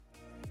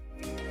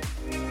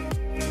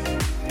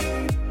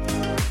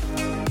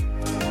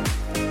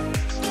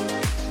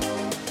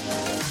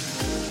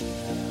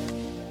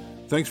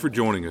Thanks for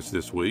joining us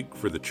this week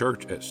for the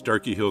Church at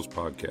Starkey Hills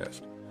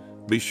podcast.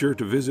 Be sure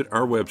to visit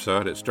our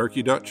website at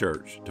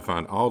starkey.church to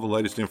find all the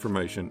latest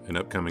information and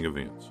upcoming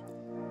events.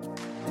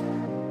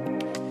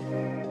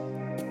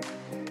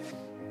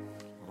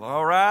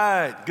 All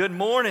right, good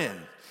morning.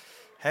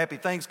 Happy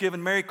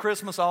Thanksgiving, Merry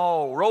Christmas,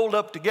 all rolled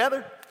up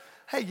together.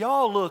 Hey,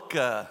 y'all look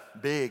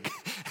big,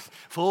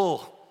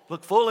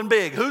 look full and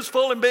big. Who's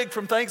full and big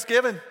from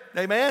Thanksgiving?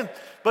 Amen?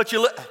 But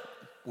you look,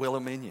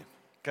 Willem in you,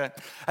 okay?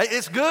 Hey,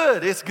 it's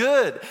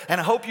good.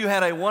 And I hope you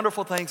had a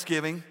wonderful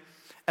Thanksgiving.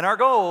 And our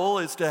goal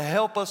is to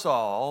help us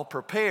all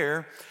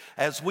prepare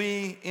as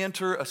we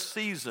enter a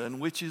season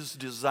which is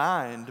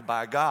designed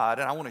by God.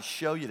 And I want to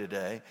show you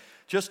today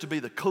just to be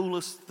the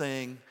coolest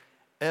thing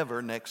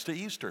ever next to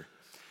Easter.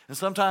 And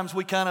sometimes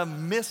we kind of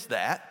miss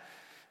that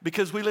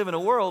because we live in a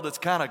world that's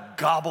kind of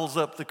gobbles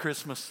up the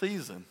Christmas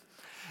season.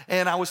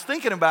 And I was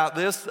thinking about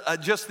this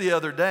just the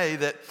other day,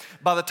 that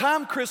by the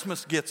time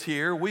Christmas gets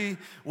here, we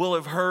will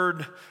have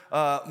heard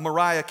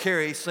Mariah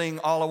Carey sing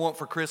All I Want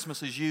for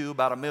Christmas Is You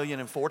about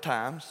 1,004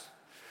 times.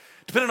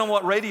 Depending on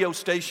what radio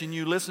station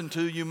you listen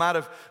to, you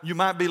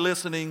might be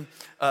listening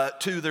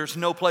to There's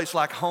No Place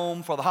Like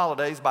Home for the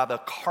Holidays by the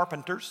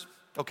Carpenters,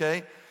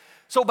 okay?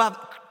 So by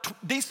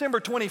December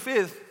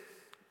 25th,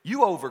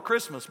 you over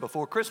Christmas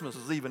before Christmas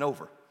is even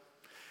over.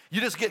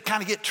 You just get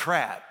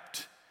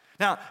trapped.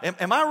 Now,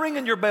 am I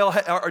ringing your bell?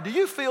 Or do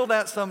you feel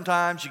that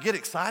sometimes? You get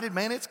excited,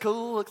 man, it's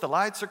cool. Look, the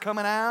lights are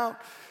coming out.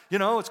 You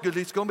know, it's good.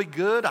 It's going to be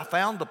good. I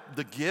found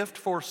the gift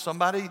for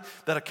somebody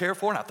that I care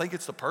for, and I think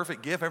it's the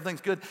perfect gift.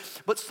 Everything's good.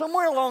 But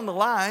somewhere along the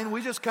line,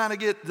 we just kind of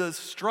get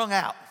strung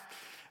out.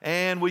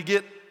 And we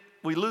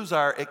lose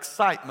our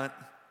excitement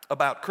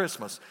about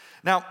Christmas.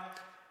 Now,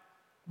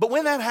 but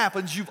when that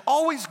happens, you've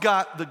always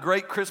got the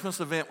great Christmas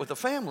event with the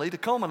family to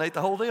culminate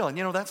the whole deal. And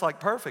you know, that's like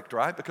perfect,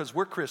 right? Because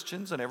we're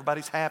Christians and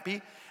everybody's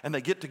happy and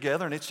they get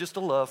together and it's just a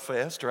love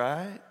fest,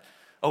 right?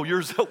 Oh,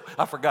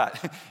 I forgot.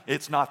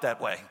 It's not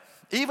that way.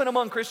 Even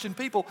among Christian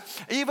people,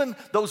 even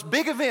those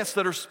big events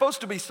that are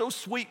supposed to be so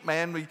sweet,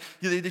 man,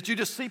 that you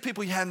just see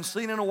people you hadn't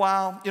seen in a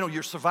while. You know,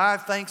 you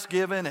survived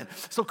Thanksgiving, and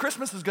so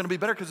Christmas is going to be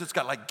better because it's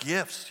got like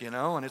gifts, you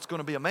know, and it's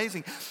going to be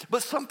amazing.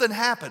 But something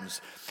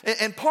happens,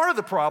 and part of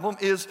the problem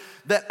is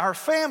that our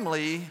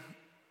family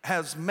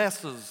has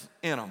messes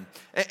in them.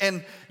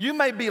 And you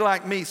may be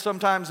like me.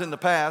 Sometimes in the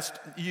past,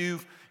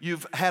 you've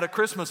had a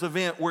Christmas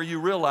event where you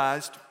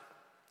realized,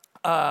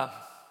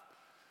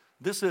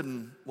 this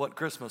isn't what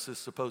Christmas is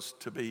supposed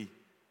to be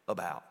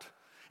about.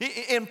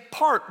 In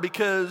part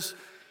because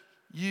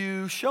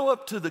you show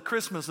up to the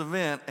Christmas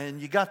event and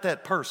you got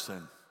that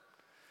person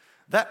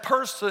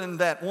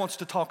that wants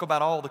to talk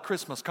about all the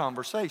Christmas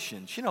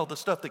conversations, you know, the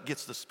stuff that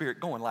gets the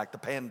spirit going, like the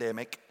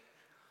pandemic,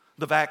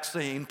 the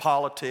vaccine,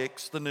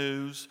 politics, the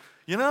news.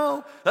 You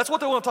know, that's what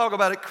they want to talk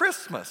about at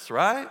Christmas,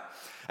 right?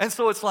 And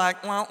so it's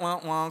like,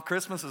 well,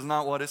 Christmas is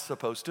not what it's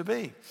supposed to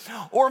be.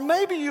 Or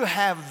maybe you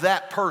have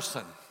that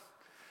person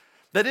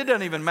that it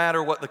doesn't even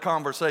matter what the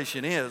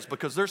conversation is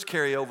because there's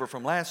carryover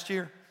from last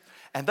year.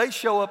 And they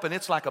show up and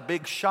it's like a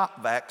big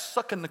shop vac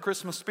sucking the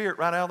Christmas spirit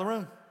right out of the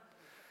room.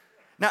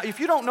 Now,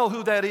 if you don't know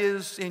who that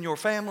is in your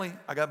family,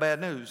 I got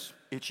bad news.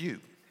 It's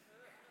you,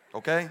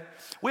 okay?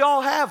 We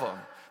all have them.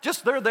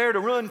 Just they're there to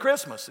ruin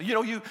Christmas. You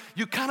know,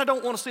 you kind of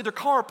don't want to see their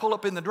car pull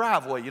up in the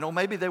driveway. You know,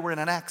 maybe they were in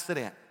an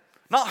accident.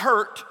 Not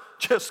hurt,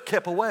 just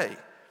kept away.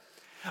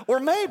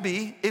 Or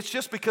maybe it's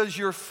just because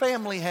your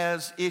family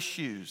has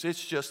issues.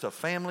 It's just a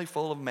family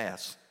full of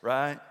mess,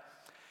 right?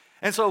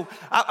 And so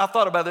I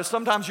thought about this.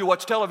 Sometimes you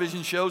watch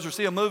television shows or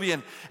see a movie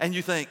and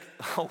you think,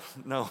 oh,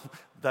 no,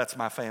 that's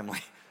my family.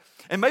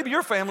 And maybe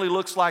your family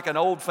looks like an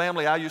old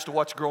family I used to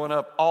watch growing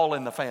up, All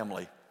in the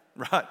Family,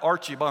 right?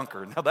 Archie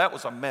Bunker. Now, that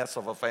was a mess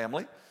of a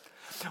family.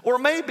 Or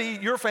maybe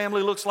your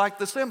family looks like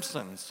The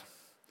Simpsons.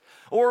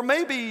 Or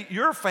maybe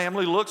your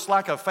family looks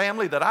like a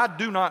family that I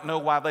do not know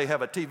why they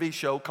have a TV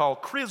show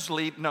called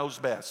Crisley Knows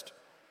Best.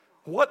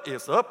 What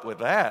is up with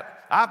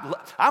that?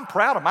 I'm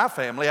proud of my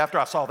family after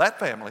I saw that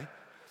family.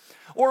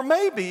 Or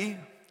maybe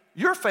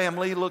your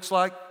family looks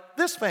like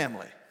this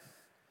family.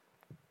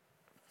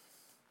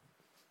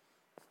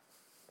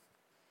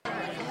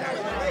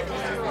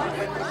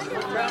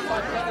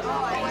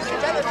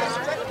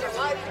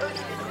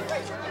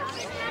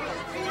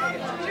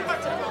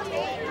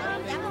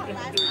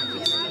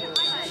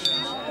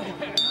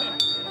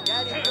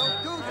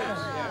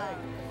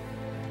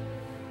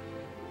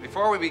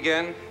 Before we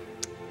begin,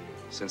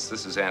 since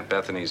this is Aunt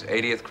Bethany's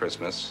 80th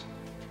Christmas,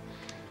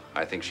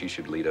 I think she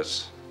should lead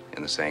us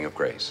in the saying of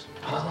grace.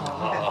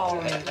 Oh,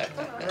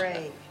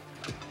 great.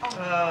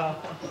 Oh.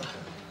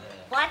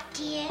 What,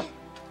 dear?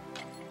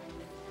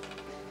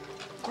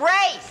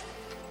 Grace.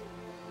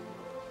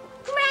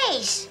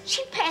 Grace.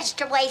 She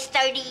passed away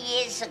 30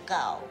 years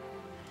ago.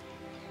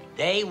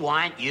 They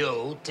want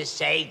you to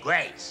say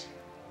grace.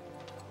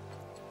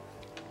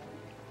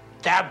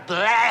 The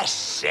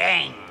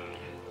blessing.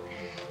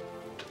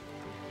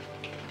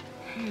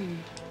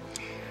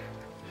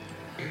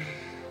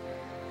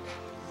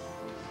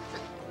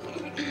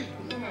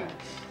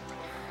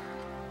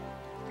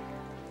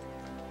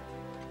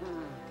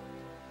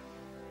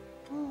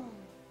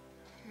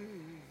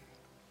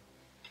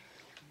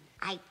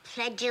 I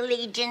pledge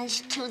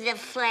allegiance to the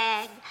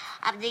flag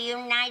of the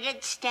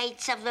United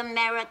States of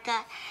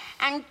America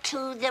and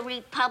to the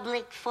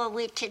republic for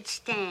which it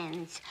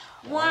stands,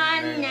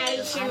 one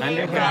nation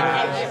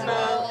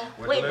indivisible,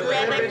 with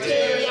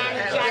liberty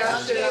and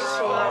justice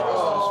for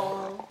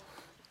all.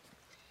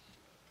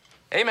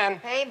 Amen.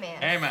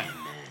 Amen. Amen.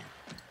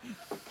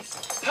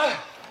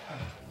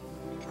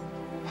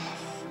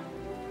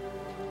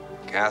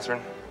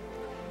 Catherine,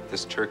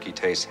 this turkey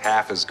tastes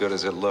half as good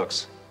as it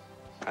looks.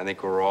 I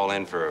think we're all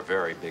in for a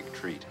very big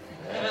treat.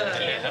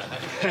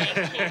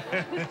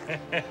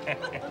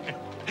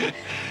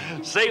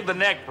 Save the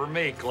neck for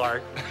me,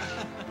 Clark.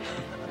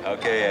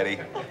 Okay, Eddie.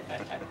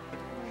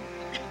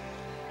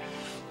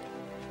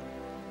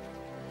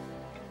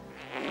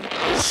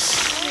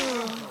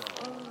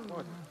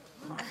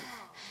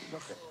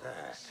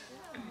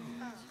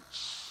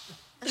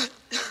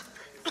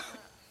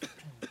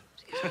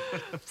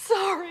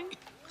 Sorry.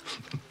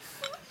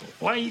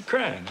 Why are you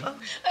crying? Huh?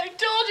 I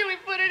told you we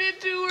put it in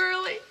too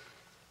early.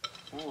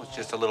 Oh, it's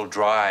just a little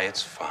dry.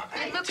 It's fine.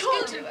 I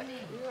told you.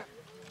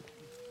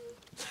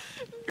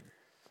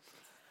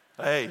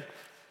 Hey,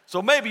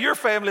 so maybe your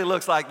family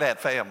looks like that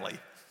family.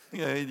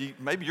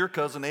 Maybe your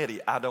cousin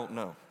Eddie, I don't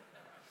know.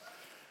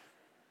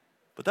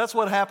 But that's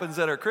what happens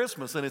at our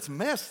Christmas, and it's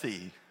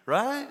messy,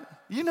 right?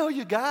 You know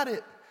you got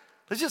it.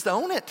 Let's just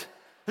own it.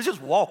 Let's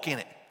just walk in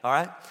it, all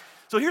right?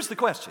 So here's the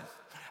question.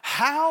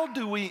 How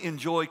do we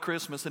enjoy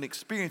Christmas and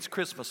experience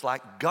Christmas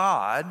like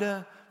God,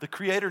 the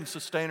creator and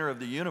sustainer of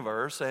the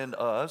universe and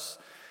us?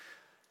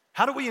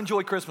 How do we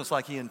enjoy Christmas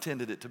like he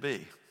intended it to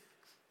be?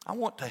 I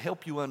want to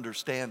help you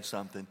understand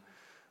something,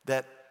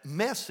 that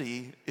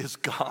messy is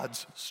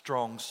God's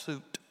strong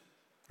suit,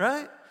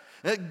 right?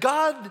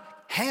 God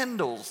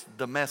handles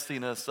the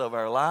messiness of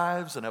our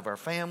lives and of our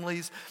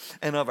families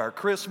and of our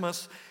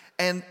Christmas.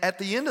 And at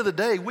the end of the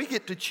day, we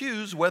get to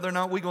choose whether or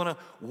not we're going to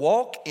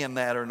walk in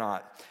that or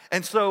not.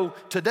 And so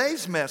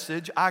today's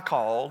message I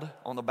called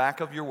on the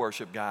back of your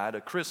worship guide,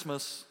 A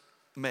Christmas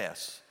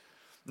Mess.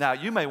 Now,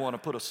 you may want to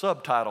put a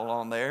subtitle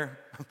on there.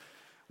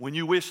 When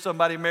you wish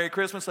somebody Merry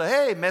Christmas, say,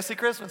 hey, messy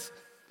Christmas,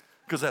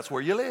 because that's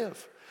where you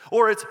live.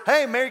 Or it's,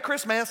 hey, Merry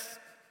Christmas,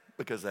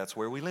 because that's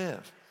where we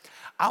live.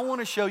 I want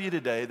to show you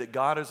today that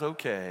God is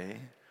okay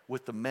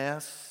with the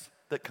mess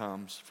that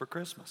comes for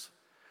Christmas,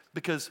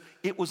 because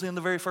it was in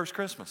the very first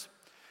Christmas.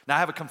 Now, I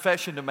have a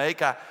confession to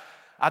make. I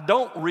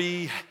don't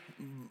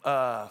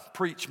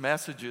preach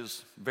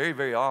messages very,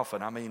 very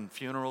often. I mean,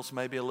 funerals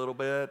maybe a little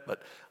bit,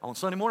 but on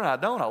Sunday morning I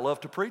don't. I love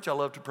to preach. I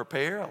love to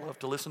prepare. I love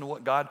to listen to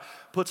what God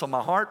puts on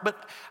my heart,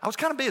 but I was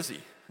kind of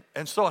busy.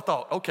 And so I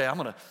thought, okay, I'm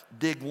going to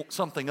dig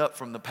something up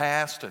from the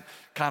past and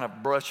kind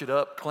of brush it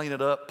up, clean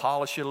it up,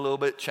 polish it a little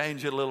bit,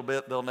 change it a little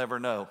bit. They'll never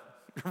know,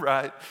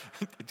 right?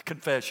 It's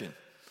confession.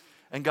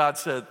 And God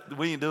said,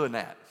 we ain't doing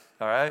that.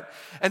 All right?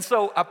 And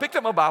so I picked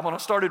up my Bible and I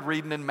started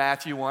reading in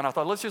Matthew 1. I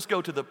thought, let's just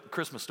go to the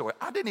Christmas story.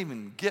 I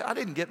didn't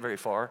get very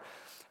far.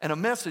 And a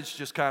message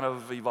just kind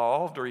of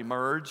evolved or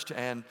emerged.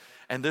 And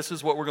this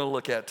is what we're going to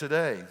look at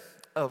today,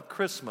 a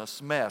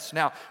Christmas mess.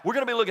 Now, we're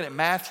going to be looking at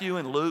Matthew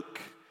and Luke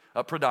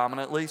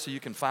predominantly, so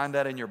you can find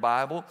that in your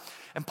Bible.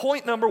 And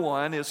point number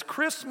one is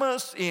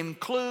Christmas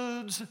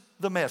includes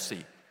the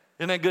messy.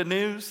 Isn't that good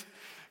news?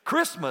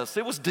 Christmas,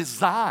 it was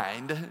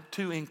designed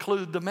to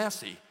include the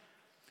messy.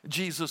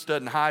 Jesus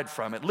doesn't hide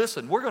from it.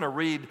 Listen, we're going to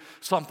read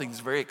something that's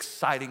very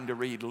exciting to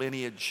read,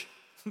 lineage,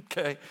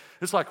 okay?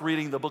 It's like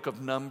reading the book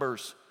of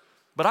Numbers.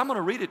 But I'm going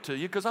to read it to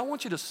you because I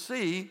want you to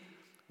see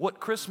what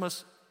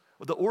Christmas,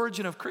 the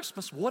origin of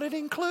Christmas, what it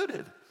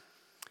included.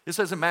 It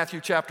says in Matthew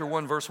chapter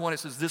 1, verse 1, it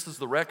says, this is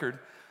the record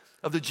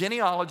of the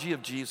genealogy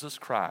of Jesus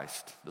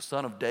Christ, the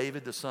son of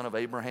David, the son of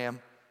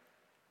Abraham.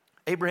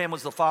 Abraham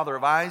was the father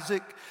of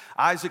Isaac,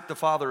 Isaac the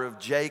father of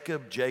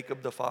Jacob,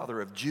 Jacob the father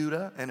of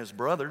Judah and his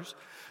brothers,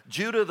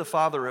 Judah the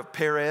father of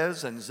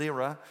Perez and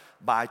Zerah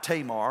by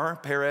Tamar,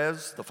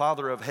 Perez the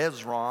father of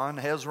Hezron,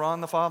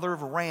 Hezron the father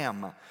of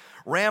Ram,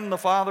 Ram the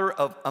father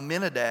of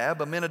Amminadab,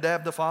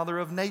 Amminadab the father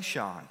of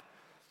Nahshon,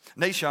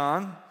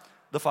 Nahshon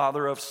the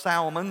father of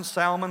Salmon,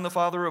 Salmon the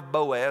father of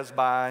Boaz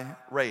by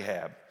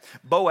Rahab,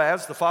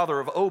 Boaz the father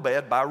of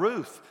Obed by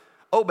Ruth,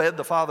 Obed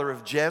the father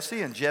of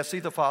Jesse, and Jesse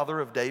the father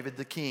of David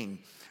the king.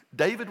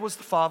 David was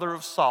the father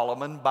of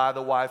Solomon by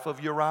the wife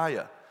of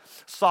Uriah.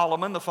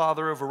 Solomon the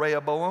father of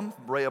Rehoboam,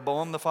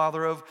 Rehoboam the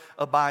father of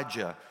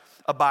Abijah,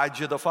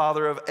 Abijah the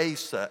father of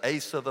Asa,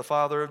 Asa the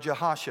father of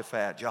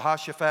Jehoshaphat,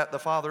 Jehoshaphat the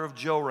father of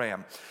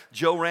Joram,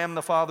 Joram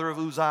the father of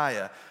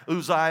Uzziah,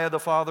 Uzziah the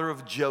father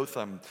of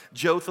Jotham,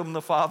 Jotham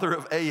the father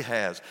of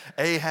Ahaz,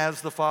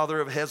 Ahaz the father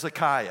of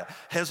Hezekiah,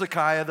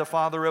 Hezekiah the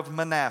father of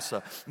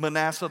Manasseh,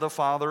 Manasseh the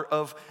father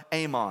of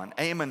Amon,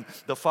 Amon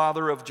the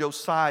father of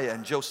Josiah,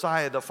 and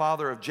Josiah the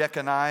father of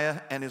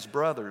Jeconiah and his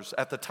brothers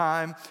at the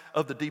time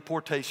of the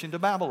deportation to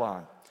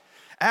Babylon.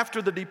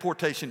 After the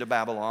deportation to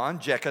Babylon,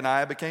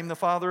 Jeconiah became the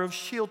father of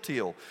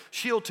Shealtiel,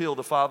 Shealtiel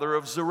the father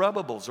of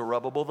Zerubbabel,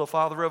 Zerubbabel the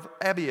father of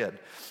Abiad,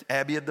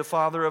 Abiad the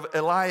father of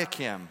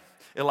Eliakim,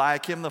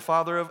 Eliakim the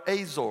father of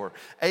Azor,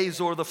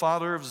 Azor the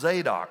father of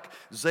Zadok,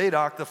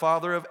 Zadok the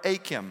father of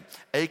Achim,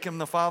 Achim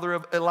the father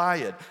of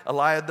Eliad,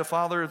 Eliad the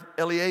father of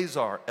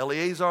Eleazar,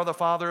 Eleazar the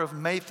father of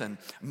Mathan,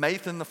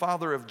 Mathan the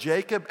father of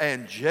Jacob,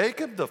 and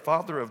Jacob the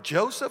father of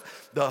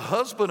Joseph, the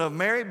husband of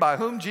Mary by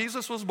whom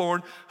Jesus was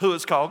born, who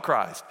is called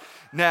Christ.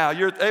 Now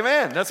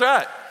amen, that's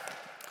right.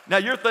 Now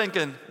you're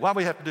thinking, why do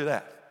we have to do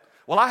that?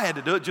 Well, I had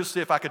to do it just to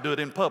see if I could do it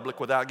in public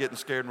without getting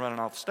scared and running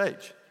off the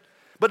stage.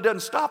 But it doesn't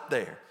stop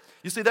there.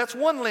 You see, that's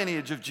one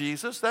lineage of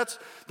Jesus. That's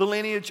the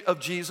lineage of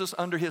Jesus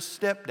under his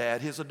stepdad,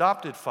 his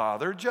adopted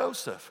father,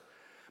 Joseph.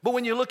 But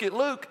when you look at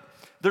Luke,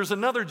 there's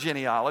another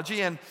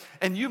genealogy, and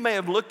you may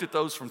have looked at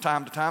those from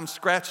time to time,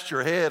 scratched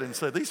your head and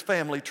said, these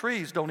family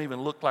trees don't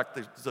even look like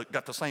they've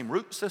got the same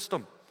root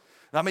system.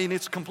 I mean,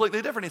 it's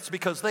completely different. It's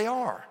because they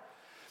are.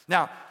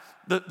 Now,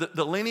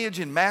 the lineage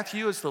in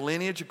Matthew is the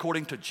lineage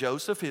according to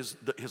Joseph, his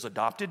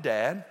adopted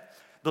dad.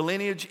 The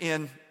lineage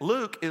in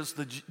Luke is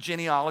the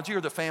genealogy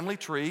or the family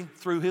tree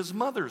through his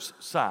mother's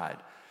side.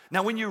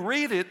 Now, when you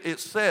read it, it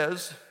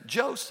says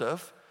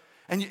Joseph,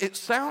 and it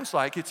sounds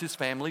like it's his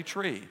family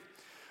tree.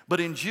 But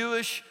in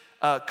Jewish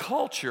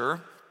culture,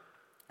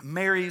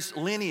 Mary's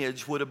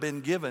lineage would have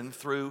been given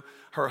through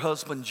her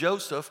husband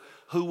Joseph,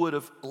 who would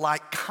have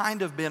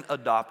kind of been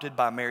adopted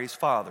by Mary's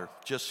father.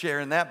 Just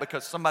sharing that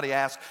because somebody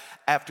asked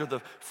after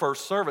the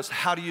first service,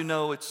 how do you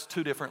know it's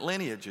two different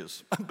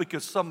lineages?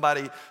 Because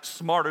somebody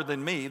smarter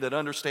than me that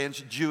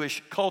understands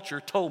Jewish culture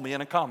told me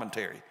in a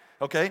commentary.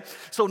 Okay?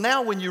 So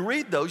now when you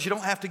read those, you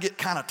don't have to get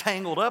kind of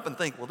tangled up and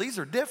think, well, these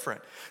are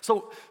different.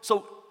 So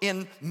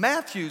in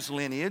Matthew's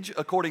lineage,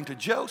 according to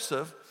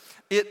Joseph,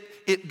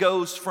 it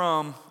goes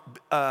from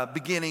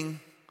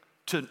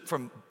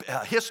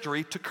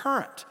history to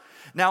current.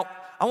 Now,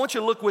 I want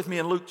you to look with me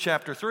in Luke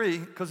chapter 3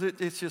 because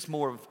it's just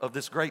more of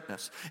this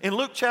greatness. In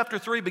Luke chapter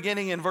 3,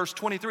 beginning in verse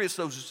 23, it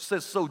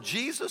says, so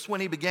Jesus,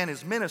 when he began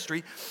his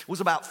ministry, was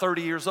about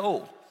 30 years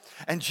old.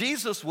 And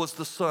Jesus was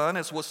the son,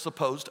 as was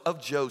supposed,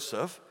 of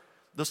Joseph,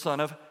 the son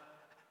of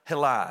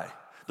Heli,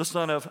 the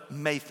son of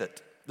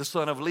Mathat, the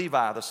son of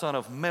Levi, the son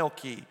of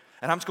Melchi.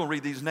 And I'm just going to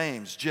read these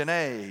names: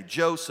 Janae,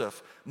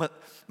 Joseph,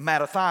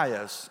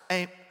 Mattathias,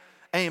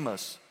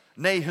 Amos,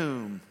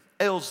 Nahum,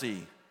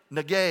 Elzi,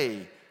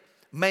 Naggai,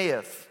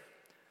 Maath,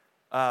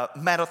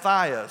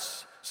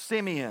 Mattathias,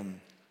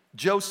 Simeon,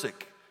 Joseph,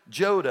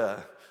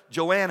 Joda,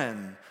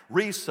 Joanan,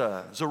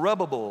 Risa,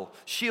 Zerubbabel,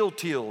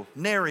 Shealtiel,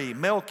 Neri,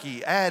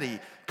 Melchi, Addi,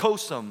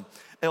 Kosam,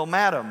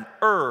 Elmadam,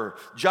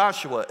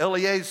 Joshua,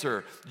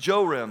 Eleazar,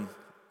 Joram,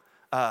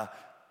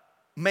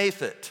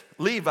 Mathat,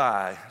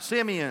 Levi,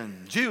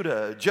 Simeon,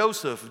 Judah,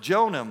 Joseph,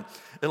 Jonam,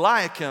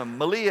 Eliakim,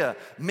 Meliah,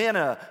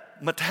 Menah,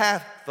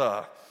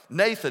 Mattatha,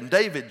 Nathan,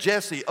 David,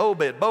 Jesse,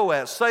 Obed,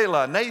 Boaz,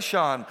 Selah,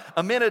 Nashon,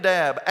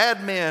 Aminadab,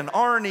 Admin,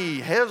 Arni,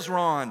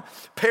 Hezron,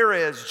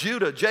 Perez,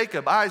 Judah,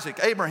 Jacob, Isaac,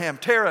 Abraham,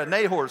 Terah,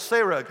 Nahor,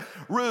 Serug,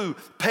 Ru,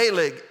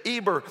 Peleg,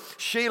 Eber,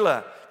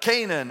 Shelah,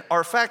 Canaan,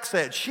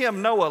 Arphaxad,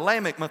 Shem, Noah,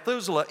 Lamech,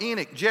 Methuselah,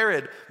 Enoch,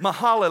 Jared,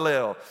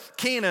 Mahalalel,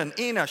 Kenan,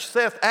 Enosh,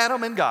 Seth,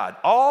 Adam, and God,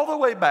 all the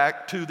way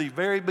back to the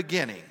very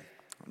beginning.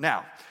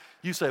 Now,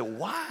 you say,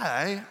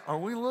 why are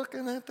we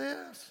looking at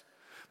this?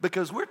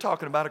 Because we're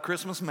talking about a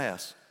Christmas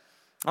mess.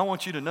 I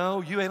want you to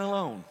know you ain't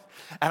alone.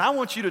 And I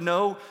want you to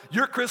know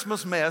your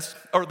Christmas mess,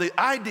 or the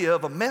idea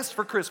of a mess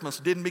for Christmas,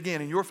 didn't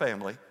begin in your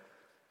family.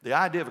 The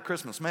idea of a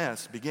Christmas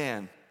mess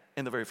began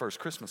in the very first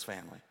Christmas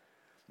family.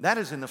 That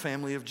is in the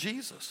family of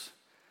Jesus.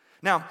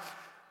 Now,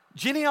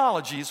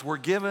 genealogies were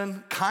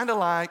given kind of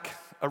like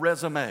a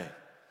resume,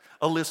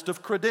 a list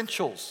of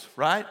credentials,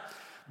 right?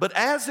 But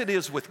as it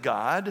is with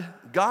God,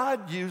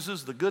 God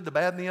uses the good, the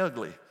bad, and the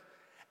ugly.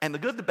 And the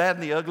good, the bad,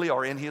 and the ugly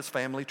are in his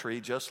family tree,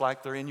 just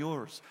like they're in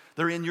yours.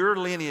 They're in your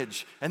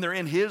lineage, and they're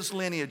in his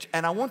lineage.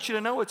 And I want you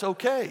to know it's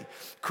okay.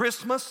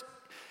 Christmas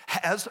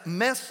has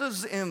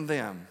messes in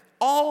them,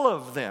 all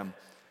of them.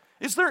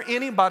 Is there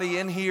anybody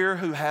in here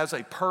who has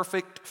a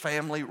perfect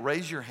family?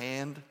 Raise your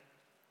hand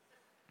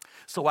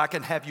so I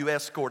can have you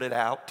escorted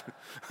out.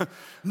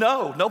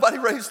 No, nobody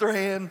raised their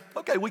hand.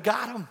 Okay, we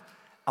got them.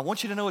 I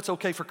want you to know it's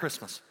okay for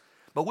Christmas.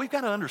 But we've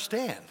got to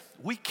understand,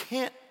 we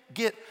can't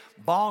get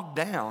bogged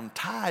down,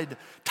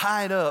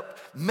 tied up,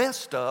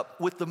 messed up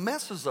with the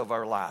messes of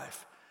our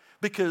life,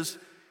 because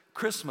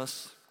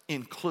Christmas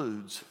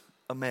includes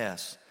a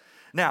mess.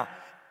 Now,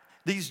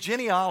 these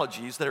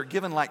genealogies that are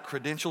given like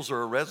credentials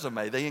or a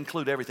resume, they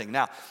include everything.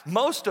 Now,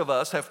 most of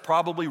us have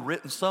probably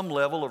written some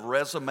level of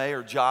resume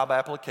or job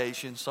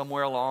application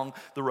somewhere along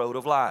the road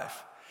of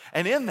life.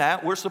 And in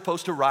that, we're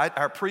supposed to write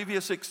our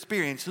previous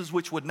experiences,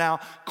 which would now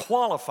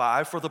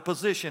qualify for the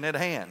position at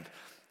hand.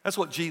 That's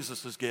what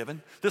Jesus is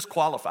given. This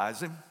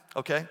qualifies him,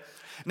 okay?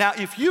 Now,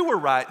 if you were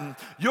writing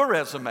your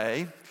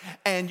resume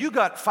and you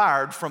got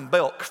fired from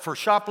Belk for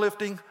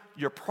shoplifting,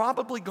 you're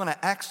probably going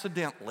to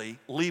accidentally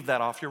leave that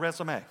off your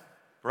resume,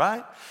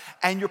 right?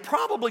 And you're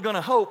probably going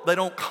to hope they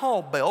don't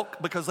call Belk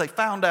because they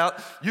found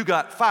out you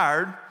got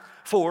fired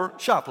for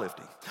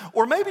shoplifting.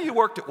 Or maybe you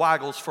worked at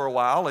Weigel's for a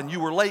while and you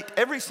were late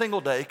every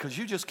single day because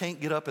you just can't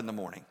get up in the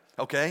morning,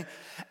 okay?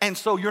 And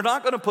so you're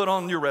not going to put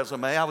on your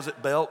resume, I was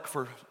at Belk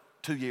for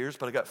 2 years,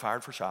 but I got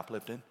fired for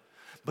shoplifting.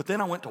 But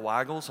then I went to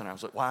Weigel's and I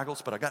was at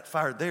Weigel's, but I got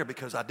fired there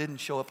because I didn't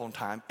show up on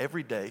time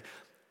every day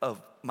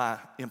of my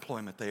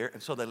employment there,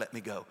 and so they let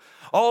me go.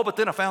 Oh, but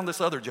then I found this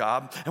other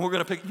job, and we're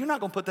going to pick. You're not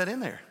going to put that in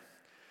there.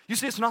 You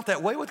see, it's not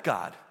that way with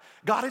God.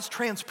 God is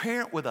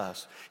transparent with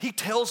us. He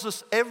tells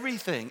us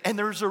everything, and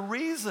there's a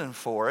reason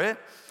for it.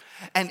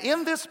 And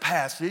in this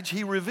passage,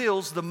 he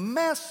reveals the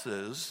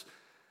messes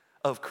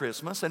of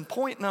Christmas. And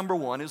point number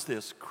one is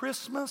this: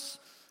 Christmas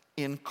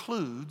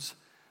includes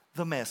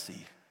the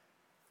messy.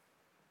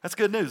 That's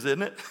good news,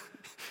 isn't it?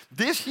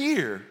 This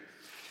year,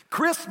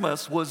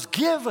 Christmas was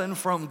given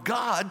from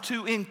God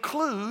to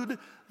include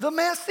the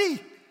messy.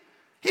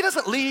 He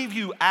doesn't leave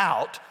you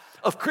out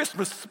of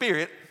Christmas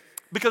spirit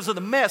because of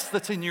the mess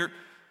that's in your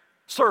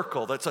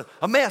circle, that's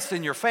a mess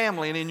in your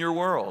family and in your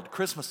world.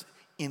 Christmas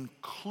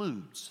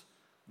includes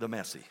the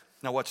messy.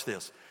 Now watch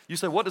this. You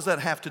say, what does that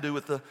have to do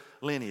with the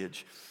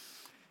lineage?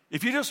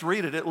 If you just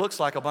read it, it looks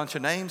like a bunch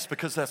of names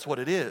because that's what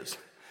it is.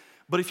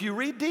 But if you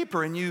read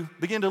deeper and you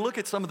begin to look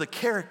at some of the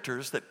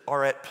characters that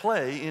are at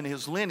play in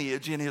his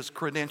lineage, in his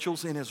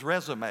credentials, in his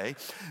resume,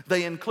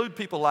 they include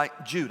people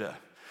like Judah.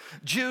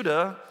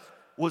 Judah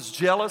was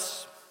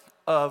jealous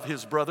of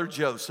his brother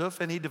Joseph,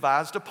 and he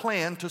devised a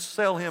plan to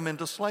sell him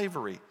into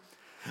slavery.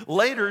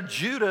 Later,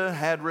 Judah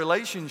had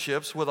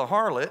relationships with a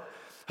harlot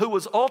who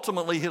was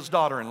ultimately his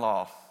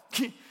daughter-in-law.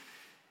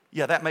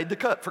 Yeah, that made the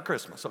cut for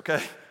Christmas,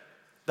 okay?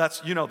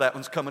 That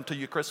one's coming to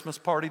your Christmas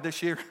party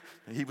this year.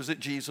 He was at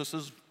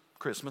Jesus's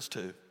Christmas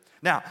too.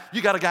 Now,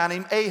 you got a guy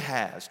named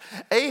Ahaz.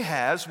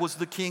 Ahaz was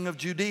the king of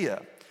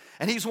Judea,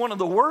 and he's one of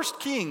the worst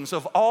kings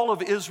of all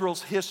of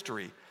Israel's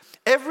history.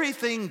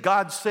 Everything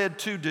God said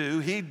to do,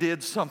 he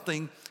did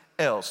something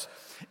else,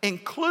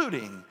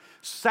 including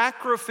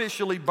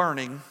sacrificially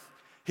burning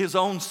his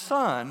own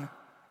son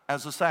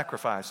as a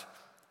sacrifice.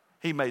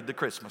 He made the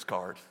Christmas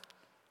card,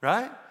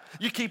 right?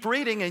 You keep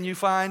reading and you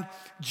find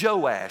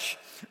Joash.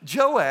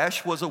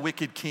 Joash was a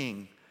wicked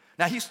king.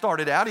 Now, he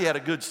started out, he had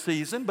a good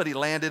season, but he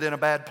landed in a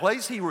bad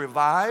place. He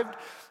revived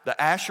the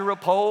Asherah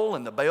pole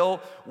and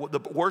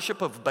the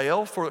worship of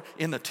Baal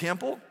in the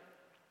temple.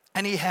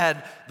 And he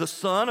had the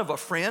son of a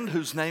friend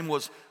whose name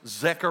was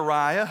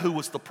Zechariah, who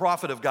was the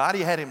prophet of God.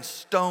 He had him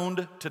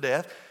stoned to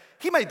death.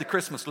 He made the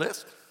Christmas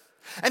list.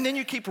 And then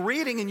you keep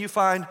reading and you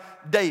find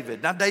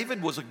David. Now,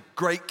 David was a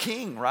great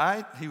king,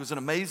 right? He was an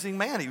amazing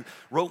man. He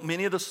wrote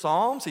many of the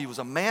Psalms. He was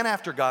a man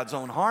after God's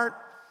own heart.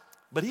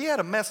 But he had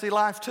a messy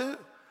life too.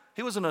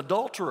 He was an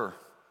adulterer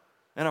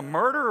and a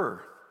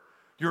murderer.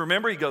 You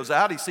remember he goes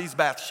out, he sees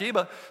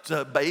Bathsheba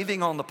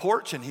bathing on the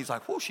porch, and he's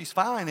like, whoa, she's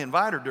fine. He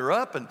invited her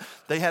up, and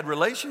they had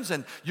relations.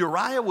 And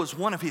Uriah was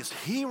one of his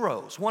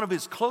heroes, one of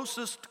his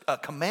closest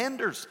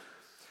commanders.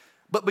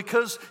 But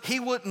because he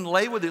wouldn't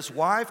lay with his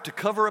wife to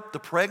cover up the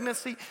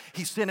pregnancy,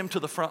 he sent him to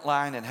the front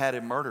line and had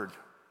him murdered.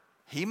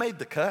 He made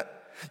the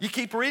cut. You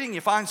keep reading,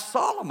 you find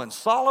Solomon.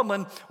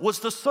 Solomon was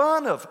the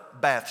son of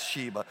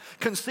Bathsheba,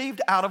 conceived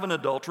out of an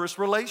adulterous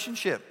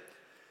relationship.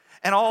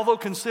 And although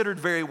considered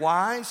very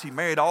wise, he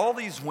married all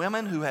these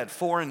women who had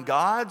foreign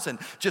gods and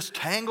just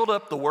tangled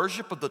up the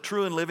worship of the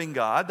true and living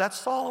God. That's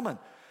Solomon.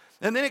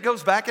 And then it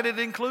goes back and it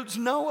includes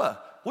Noah.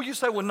 Well, you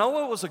say, well,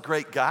 Noah was a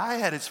great guy,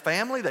 had his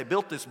family. They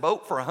built this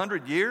boat for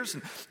 100 years,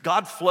 and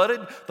God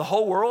flooded the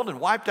whole world and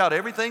wiped out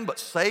everything but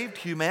saved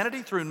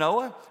humanity through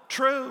Noah.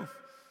 True.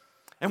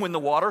 And when the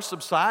water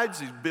subsides,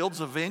 he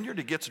builds a vineyard,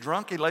 he gets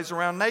drunk, he lays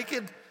around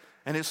naked,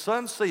 and his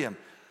sons see him.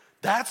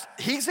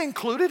 He's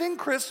included in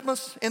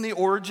Christmas, in the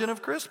origin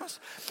of Christmas.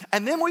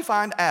 And then we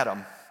find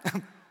Adam.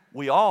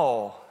 We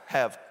all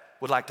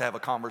would like to have a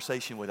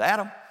conversation with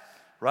Adam,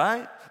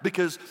 right?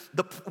 Because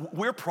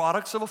we're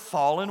products of a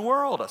fallen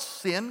world, a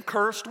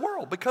sin-cursed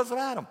world because of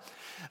Adam.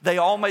 They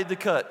all made the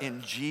cut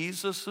in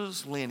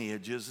Jesus'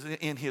 lineages,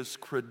 in his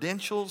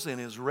credentials, in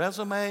his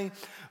resume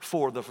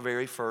for the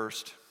very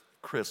first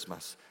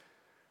Christmas.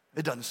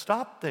 It doesn't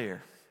stop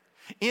there.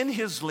 In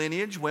his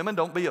lineage, women,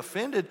 don't be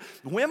offended,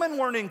 women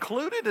weren't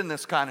included in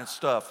this kind of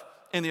stuff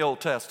in the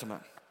Old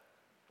Testament.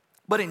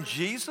 But in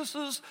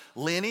Jesus'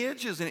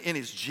 lineage, in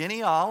his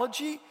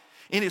genealogy,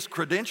 in his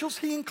credentials,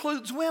 he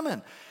includes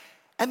women.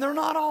 And they're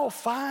not all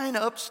fine,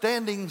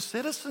 upstanding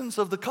citizens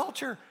of the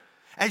culture.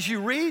 As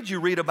you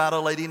read about a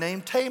lady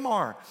named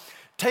Tamar.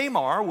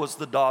 Tamar was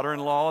the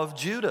daughter-in-law of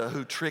Judah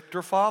who tricked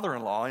her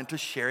father-in-law into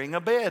sharing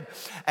a bed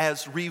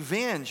as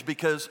revenge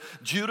because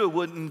Judah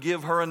wouldn't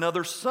give her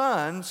another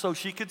son so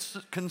she could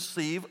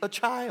conceive a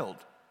child.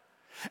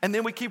 And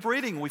then we keep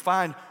reading. We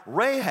find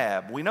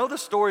Rahab. We know the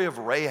story of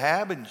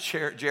Rahab in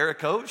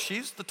Jericho.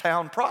 She's the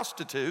town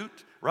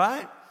prostitute,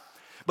 right?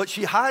 But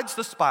she hides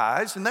the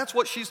spies, and that's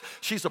what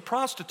she's a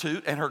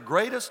prostitute, and her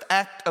greatest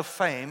act of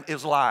fame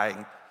is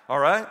lying, all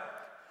right?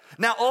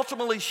 Now,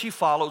 ultimately, she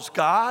follows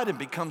God and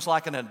becomes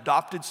like an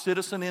adopted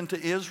citizen into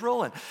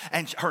Israel,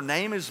 and her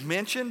name is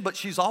mentioned, but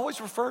she's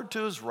always referred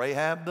to as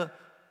Rahab the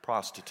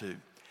prostitute.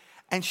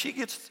 And she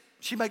gets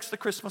She makes the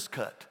Christmas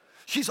cut.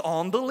 She's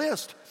on the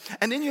list.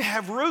 And then you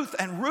have Ruth,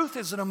 and Ruth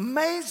is an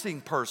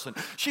amazing person.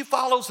 She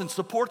follows and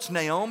supports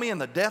Naomi in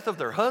the death of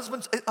their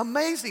husbands.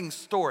 Amazing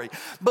story.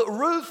 But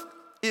Ruth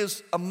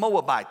is a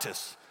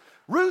Moabitess.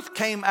 Ruth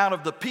came out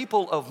of the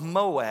people of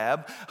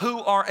Moab, who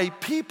are a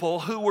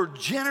people who were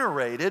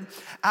generated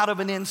out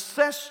of an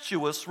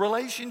incestuous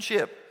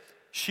relationship.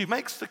 She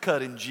makes the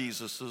cut in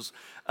Jesus'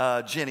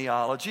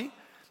 genealogy.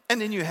 And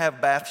then you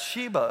have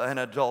Bathsheba, an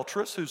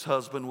adulteress whose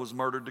husband was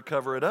murdered to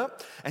cover it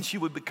up, and she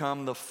would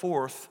become the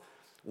fourth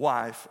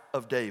wife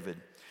of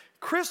David.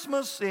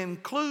 Christmas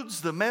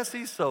includes the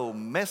messy, so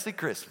messy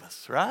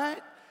Christmas, right?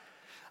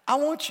 I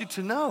want you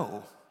to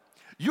know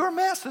your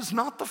mess is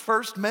not the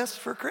first mess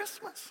for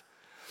Christmas.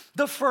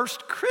 The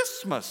first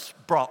Christmas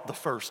brought the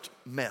first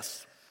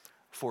mess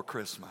for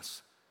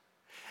Christmas.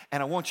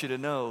 And I want you to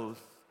know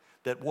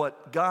that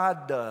what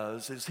God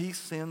does is He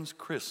sends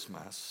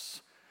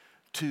Christmas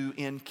to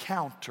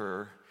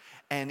encounter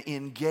and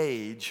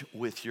engage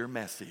with your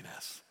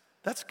messiness.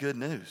 That's good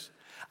news.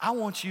 I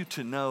want you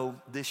to know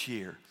this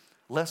year,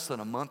 less than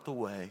a month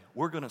away,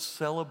 we're going to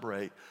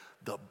celebrate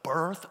the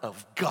birth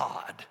of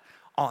God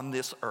on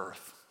this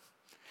earth.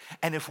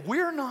 And if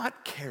we're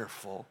not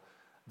careful,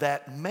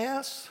 that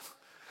mess,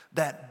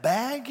 that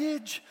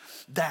baggage,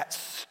 that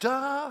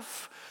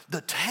stuff,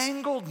 the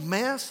tangled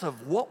mess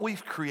of what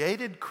we've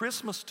created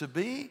Christmas to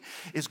be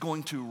is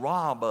going to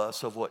rob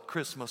us of what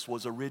Christmas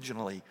was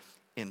originally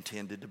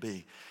intended to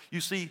be.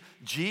 You see,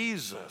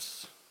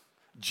 Jesus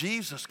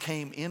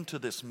came into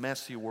this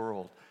messy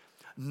world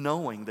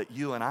knowing that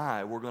you and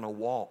I were going to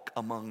walk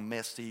among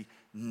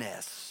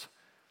messiness.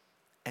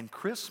 And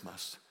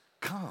Christmas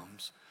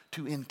comes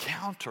to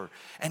encounter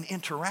and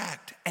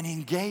interact and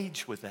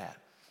engage with that.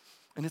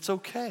 And it's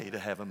okay to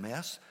have a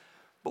mess,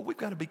 but we've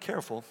got to be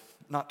careful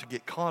not to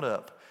get caught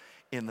up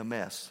in the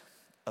mess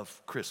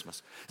of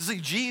Christmas. See,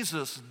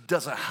 Jesus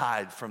doesn't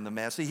hide from the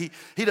messy.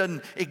 He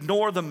doesn't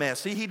ignore the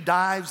messy. He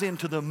dives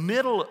into the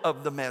middle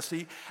of the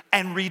messy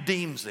and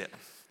redeems it.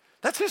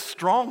 That's His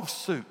strong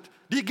suit.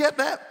 Do you get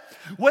that?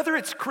 Whether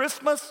it's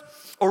Christmas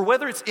or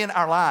whether it's in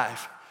our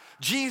life,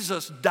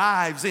 Jesus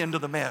dives into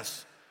the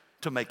mess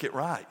to make it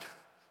right.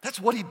 That's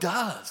what He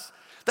does.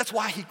 That's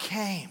why He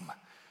came.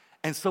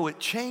 And so it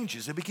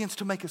changes. It begins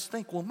to make us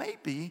think, well,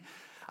 maybe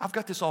I've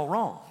got this all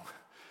wrong.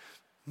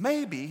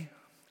 Maybe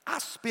I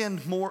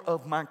spend more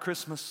of my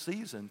Christmas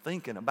season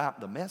thinking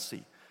about the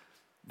messy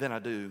than I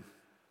do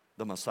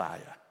the Messiah.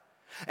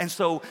 And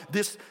so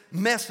this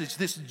message,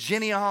 this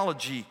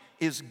genealogy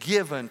is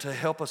given to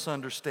help us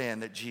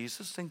understand that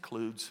Jesus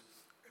includes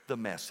the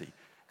messy.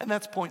 And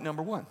that's point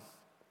number one.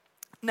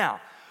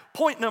 Now,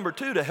 point number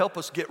two to help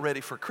us get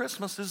ready for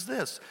Christmas is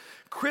this.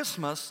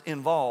 Christmas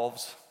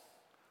involves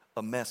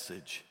a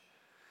message.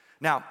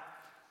 Now,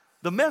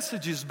 the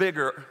message is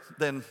bigger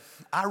than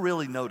I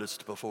really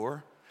noticed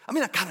before. I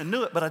mean, I kind of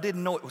knew it, but I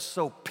didn't know it was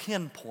so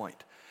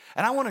pinpoint.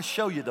 And I want to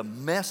show you the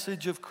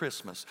message of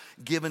Christmas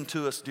given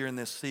to us during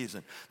this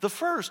season. The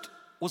first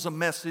was a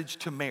message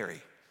to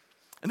Mary.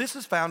 And this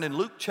is found in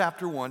Luke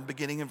chapter 1,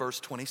 beginning in verse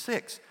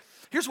 26.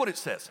 Here's what it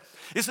says.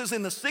 It says,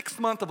 in the 6th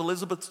month of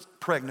Elizabeth's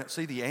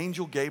pregnancy, the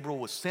angel Gabriel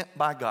was sent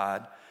by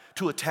God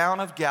to a town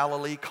of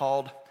Galilee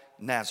called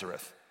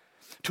Nazareth,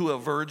 to a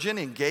virgin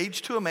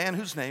engaged to a man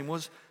whose name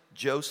was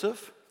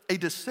Joseph, a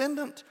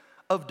descendant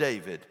of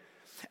David,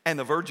 and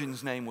the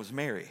virgin's name was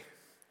Mary.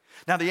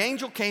 Now the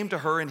angel came to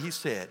her and he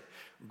said,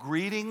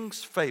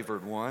 greetings,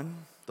 favored one,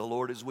 the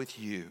Lord is with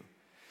you.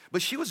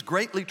 But she was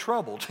greatly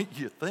troubled,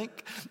 you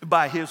think,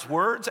 by his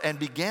words and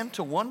began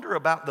to wonder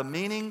about the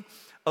meaning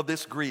of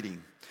this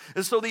greeting.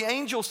 And so the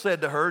angel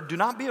said to her, do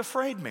not be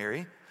afraid,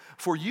 Mary,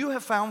 for you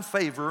have found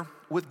favor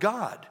with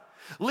God.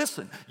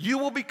 Listen, you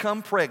will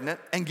become pregnant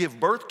and give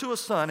birth to a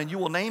son, and you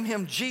will name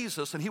him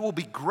Jesus, and he will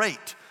be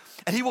great.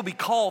 And he will be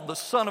called the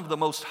Son of the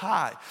Most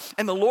High.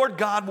 And the Lord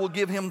God will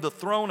give him the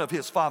throne of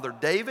his father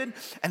David,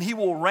 and he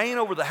will reign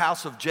over the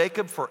house of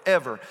Jacob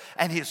forever,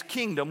 and his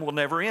kingdom will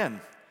never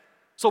end.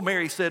 So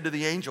Mary said to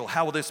the angel,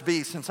 how will this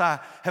be, since I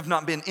have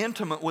not been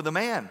intimate with a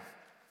man?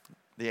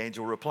 The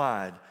angel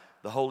replied,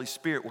 the Holy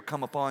Spirit will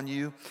come upon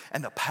you,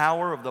 and the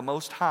power of the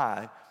Most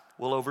High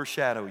will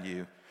overshadow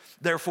you.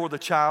 Therefore, the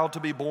child to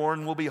be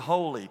born will be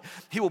holy.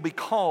 He will be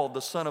called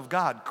the Son of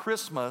God.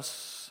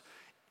 Christmas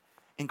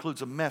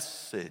includes a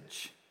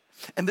message.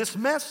 And this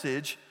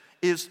message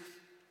is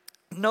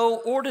no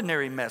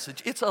ordinary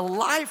message. It's a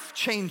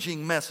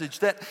life-changing message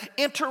that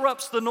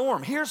interrupts the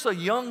norm. Here's a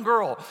young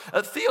girl.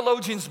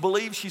 Theologians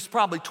believe she's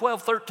probably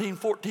 12, 13,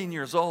 14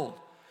 years old.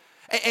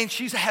 And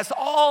she has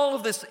all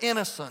of this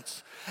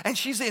innocence. And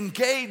she's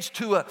engaged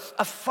to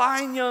a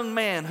fine young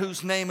man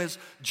whose name is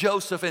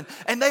Joseph.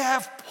 And they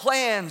have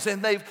plans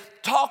and they've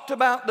talked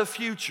about the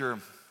future.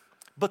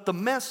 But the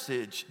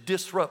message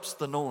disrupts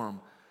the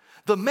norm.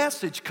 The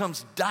message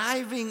comes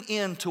diving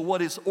into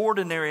what is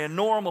ordinary and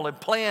normal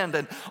and planned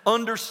and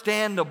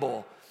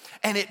understandable.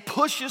 And it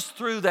pushes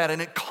through that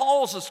and it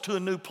calls us to a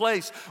new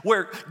place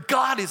where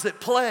God is at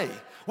play,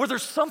 where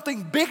there's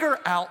something bigger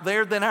out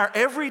there than our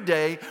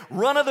everyday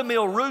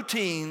run-of-the-mill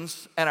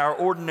routines and our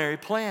ordinary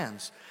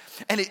plans.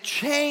 And it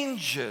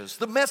changes,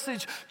 the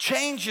message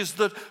changes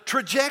the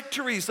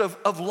trajectories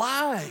of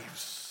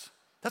lives.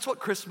 That's what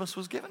Christmas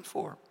was given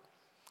for.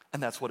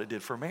 And that's what it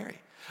did for Mary.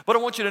 But I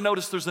want you to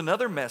notice there's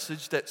another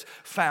message that's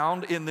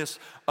found in this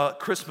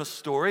Christmas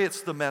story.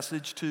 It's the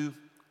message to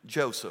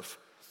Joseph.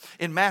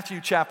 In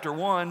Matthew chapter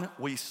 1,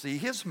 we see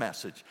his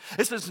message.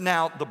 It says,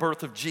 now the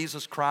birth of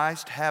Jesus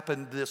Christ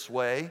happened this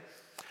way.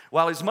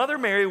 While his mother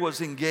Mary was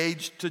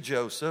engaged to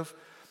Joseph,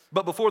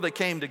 but before they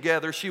came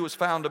together, she was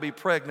found to be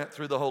pregnant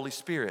through the Holy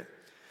Spirit.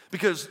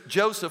 Because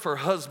Joseph, her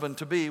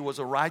husband-to-be, was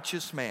a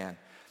righteous man.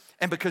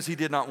 And because he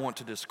did not want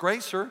to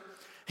disgrace her,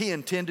 he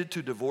intended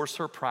to divorce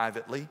her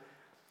privately.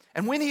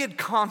 And when he had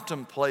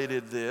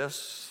contemplated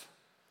this,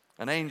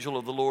 an angel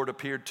of the Lord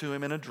appeared to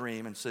him in a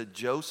dream and said,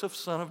 Joseph,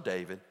 son of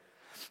David,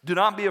 do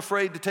not be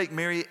afraid to take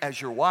Mary as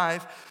your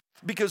wife,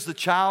 because the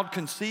child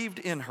conceived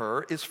in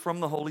her is from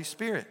the Holy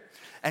Spirit.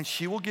 And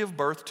she will give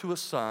birth to a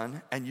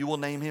son, and you will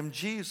name him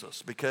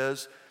Jesus,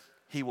 because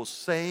he will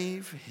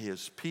save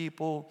his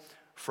people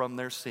from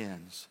their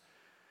sins.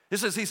 It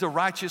says he's a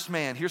righteous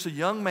man. Here's a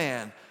young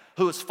man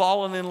who has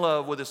fallen in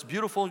love with this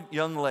beautiful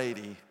young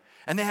lady,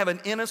 and they have an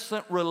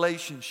innocent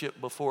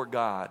relationship before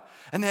God.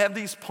 And they have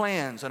these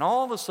plans, and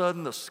all of a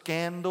sudden the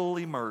scandal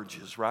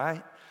emerges,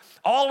 right?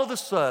 All of a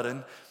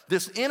sudden,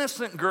 this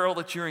innocent girl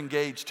that you're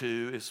engaged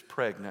to is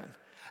pregnant.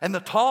 And the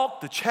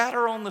talk, the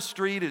chatter on the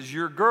street is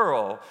your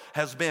girl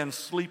has been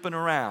sleeping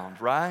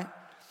around, right?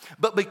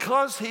 But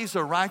because he's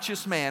a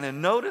righteous man,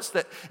 and notice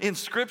that in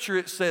Scripture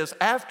it says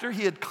after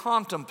he had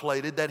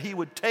contemplated that he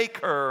would take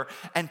her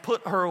and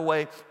put her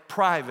away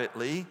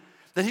privately,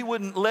 that he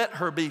wouldn't let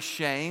her be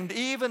shamed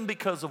even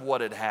because of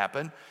what had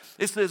happened.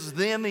 It says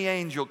then the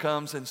angel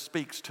comes and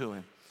speaks to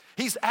him.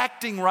 He's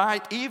acting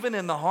right even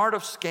in the heart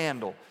of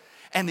scandal.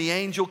 And the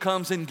angel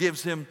comes and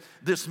gives him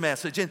this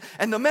message.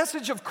 And the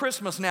message of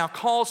Christmas now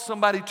calls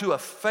somebody to a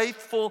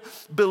faithful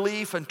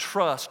belief and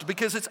trust,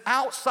 because it's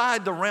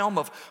outside the realm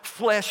of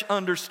flesh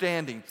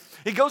understanding.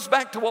 It goes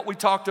back to what we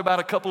talked about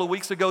a couple of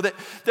weeks ago, that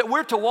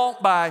we're to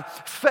walk by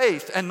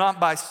faith and not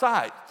by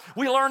sight.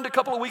 We learned a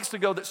couple of weeks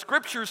ago that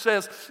Scripture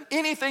says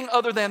anything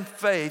other than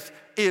faith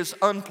is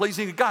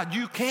unpleasing to God.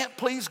 You can't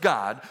please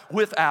God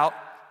without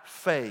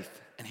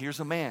faith. And here's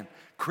a man.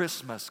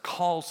 Christmas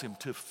calls him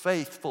to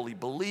faithfully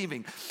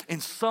believing in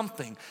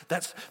something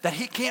that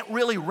he can't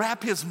really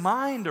wrap his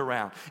mind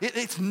around.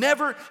 He's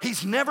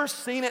never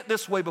seen it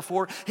this way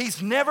before.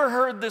 He's never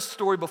heard this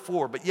story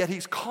before, but yet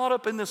he's caught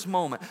up in this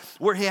moment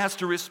where he has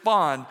to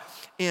respond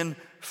in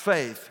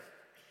faith.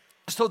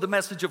 So the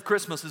message of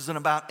Christmas isn't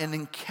about an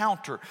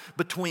encounter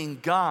between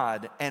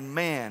God and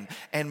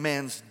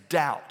man's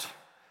doubt.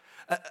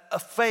 A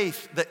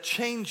faith that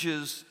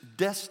changes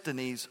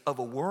destinies of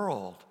a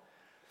world.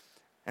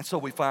 And so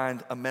we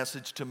find a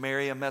message to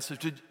Mary, a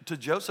message to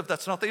Joseph.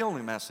 That's not the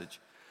only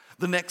message.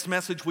 The next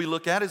message we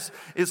look at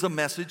is a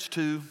message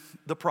to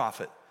the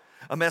prophet.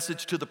 A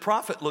message to the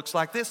prophet looks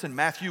like this. In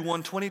Matthew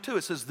 1:22,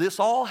 it says,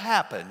 this all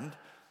happened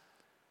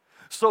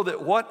so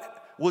that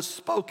what was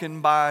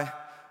spoken by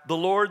the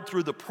Lord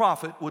through the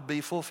prophet would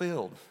be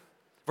fulfilled.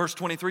 Verse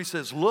 23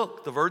 says,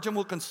 look, the virgin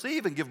will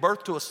conceive and give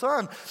birth to a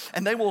son,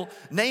 and they will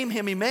name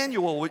him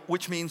Emmanuel,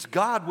 which means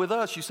God with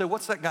us. You say,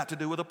 what's that got to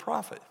do with a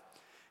prophet?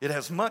 It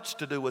has much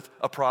to do with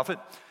a prophet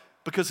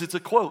because it's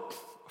a quote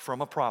from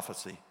a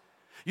prophecy.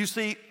 You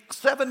see,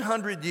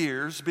 700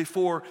 years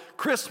before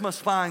Christmas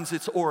finds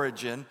its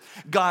origin,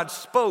 God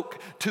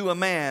spoke to a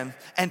man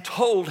and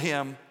told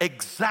him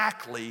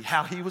exactly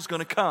how he was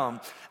going to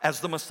come as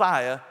the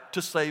Messiah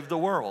to save the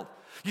world.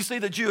 You see,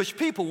 the Jewish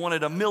people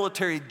wanted a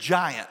military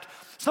giant,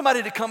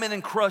 somebody to come in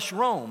and crush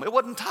Rome. It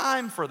wasn't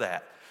time for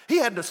that. He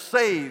had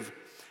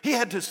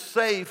to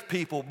save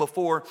people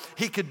before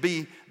he could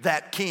be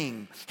that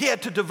king. He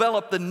had to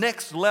develop the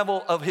next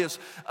level of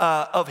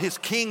his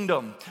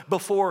kingdom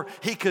before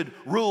he could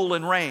rule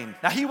and reign.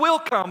 Now, he will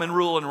come and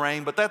rule and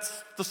reign, but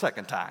that's the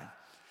second time.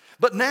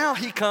 But now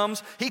he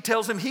comes, he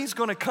tells him he's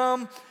going to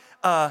come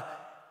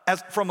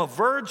as from a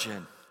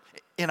virgin.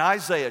 In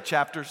Isaiah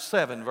chapter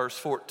 7, verse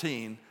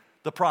 14,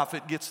 the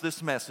prophet gets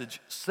this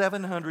message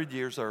 700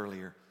 years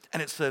earlier.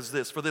 And it says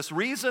this, for this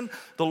reason,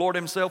 the Lord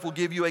himself will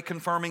give you a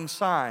confirming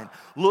sign.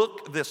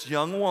 Look, this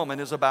young woman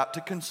is about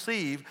to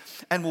conceive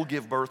and will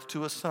give birth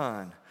to a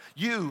son.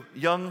 You,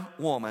 young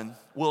woman,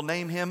 will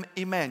name him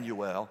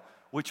Emmanuel,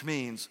 which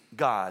means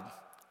God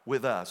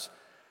with us.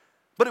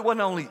 But it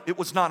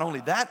was not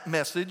only that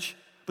message,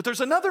 but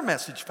there's another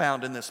message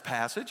found in this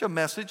passage, a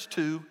message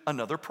to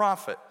another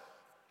prophet.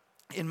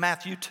 In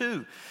Matthew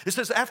 2, it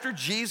says, after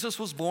Jesus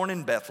was born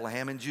in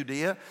Bethlehem in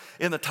Judea,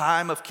 in the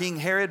time of King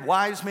Herod,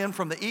 wise men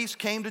from the east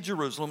came to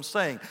Jerusalem,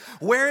 saying,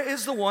 where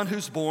is the one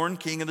who's born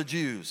King of the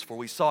Jews? For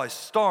we saw his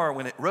star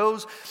when it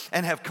rose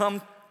and have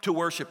come to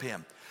worship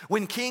him.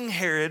 When King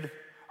Herod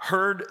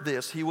heard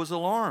this, he was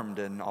alarmed,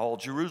 and all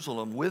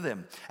Jerusalem with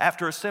him.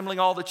 After assembling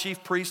all the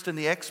chief priests and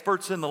the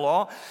experts in the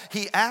law,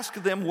 he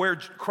asked them where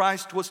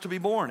Christ was to be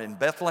born. In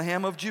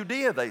Bethlehem of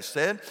Judea, they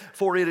said,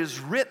 for it is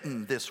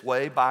written this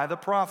way by the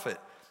prophet.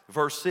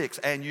 Verse 6,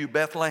 and you,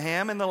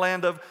 Bethlehem, in the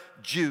land of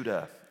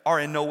Judah, are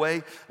in no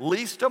way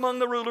least among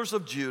the rulers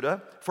of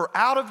Judah, for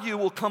out of you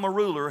will come a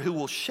ruler who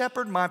will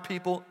shepherd my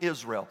people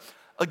Israel.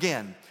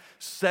 Again,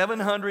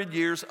 700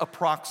 years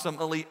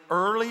approximately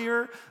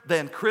earlier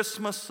than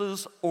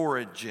Christmas's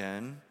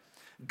origin,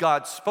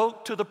 God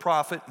spoke to the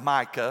prophet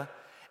Micah,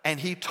 and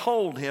he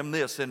told him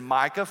this in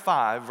Micah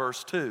 5,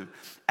 verse 2.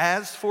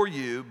 As for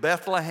you,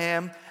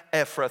 Bethlehem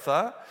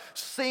Ephrathah,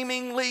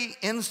 seemingly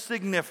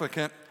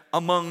insignificant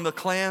among the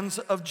clans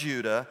of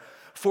Judah,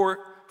 for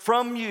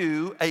from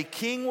you a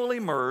king will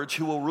emerge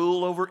who will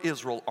rule over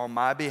Israel on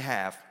my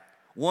behalf,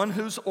 one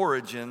whose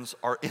origins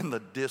are in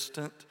the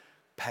distant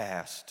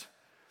past.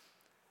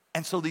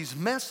 And so these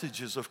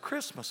messages of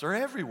Christmas are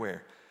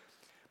everywhere.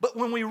 But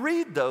when we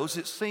read those,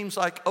 it seems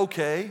like,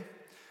 okay,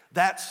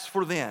 that's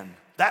for then.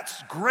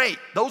 That's great.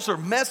 Those are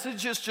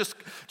messages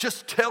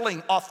just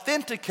telling,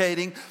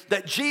 authenticating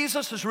that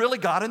Jesus is really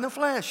God in the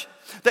flesh.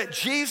 That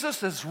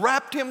Jesus has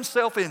wrapped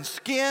himself in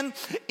skin,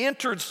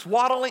 entered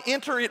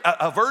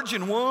a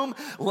virgin womb,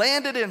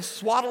 landed in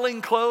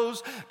swaddling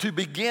clothes to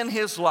begin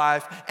his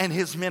life and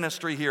his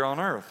ministry here on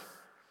earth.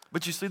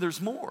 But you see,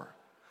 there's more.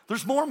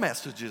 There's more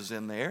messages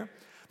in there.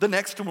 The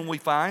next one we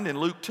find in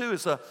Luke 2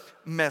 is a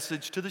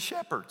message to the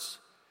shepherds.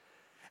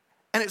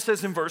 And it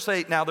says in verse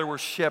 8, now there were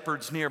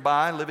shepherds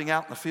nearby living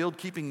out in the field,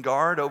 keeping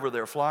guard over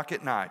their flock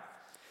at night.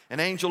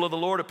 An angel of the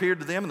Lord appeared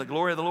to them, and the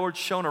glory of the Lord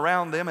shone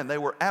around them, and they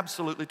were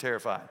absolutely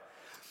terrified.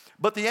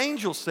 But the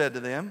angel said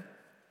to them,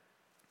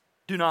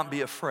 do not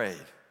be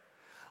afraid.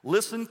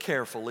 Listen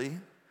carefully,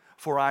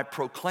 for I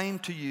proclaim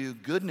to you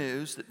good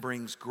news that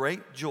brings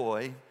great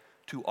joy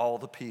to all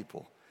the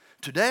people.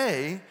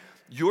 Today,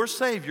 your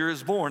Savior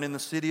is born in the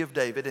city of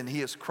David, and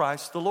he is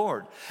Christ the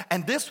Lord.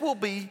 And this will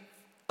be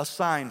a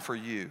sign for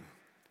you.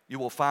 You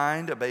will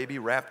find a baby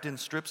wrapped in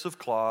strips of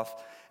cloth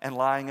and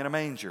lying in a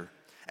manger.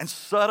 And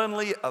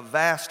suddenly a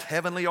vast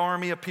heavenly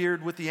army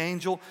appeared with the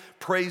angel,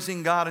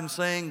 praising God and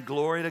saying,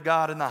 glory to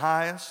God in the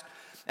highest,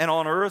 and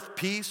on earth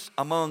peace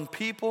among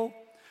people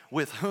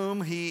with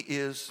whom he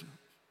is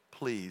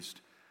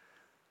pleased.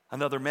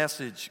 Another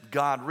message,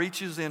 God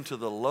reaches into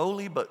the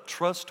lowly but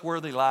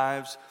trustworthy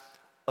lives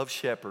of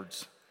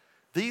shepherds.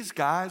 These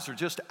guys are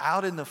just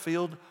out in the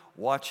field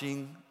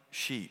watching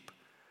sheep.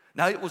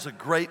 Now, it was a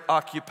great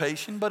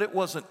occupation, but it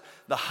wasn't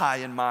the high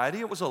and mighty.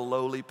 It was a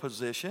lowly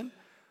position.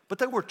 But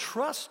they were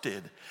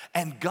trusted,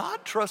 and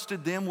God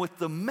trusted them with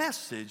the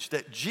message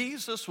that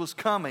Jesus was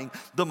coming,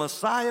 the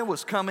Messiah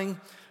was coming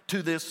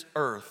to this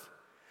earth.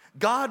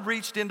 God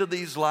reached into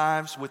these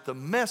lives with the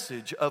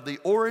message of the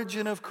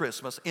origin of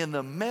Christmas in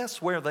the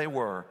mess where they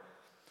were.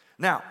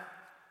 Now,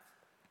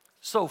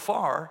 so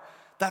far,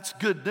 that's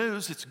good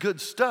news, it's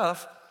good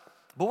stuff,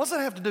 but what does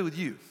that have to do with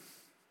you?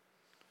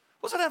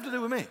 What does that have to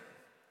do with me?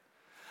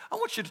 I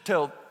want you to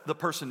tell the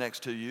person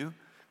next to you,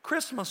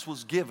 Christmas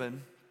was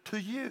given to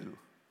you.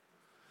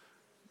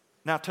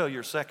 Now tell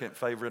your second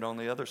favorite on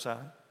the other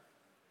side.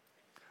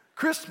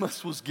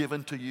 Christmas was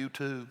given to you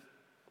too,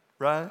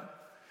 right?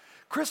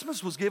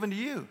 Christmas was given to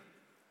you.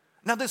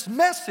 Now this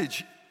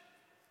message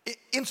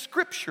in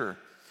Scripture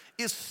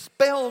is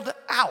spelled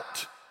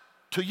out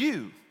to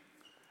you.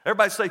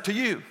 Everybody say to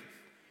you.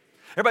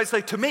 Everybody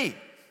say to me.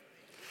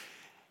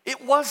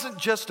 It wasn't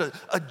just a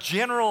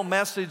general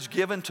message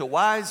given to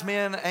wise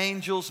men,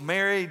 angels,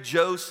 Mary,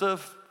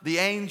 Joseph, the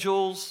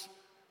angels.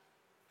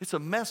 It's a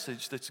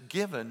message that's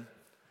given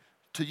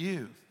to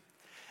you.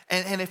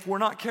 And if we're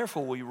not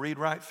careful, we read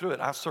right through it.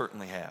 I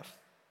certainly have.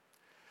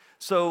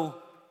 So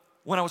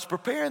when I was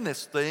preparing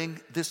this thing,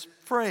 this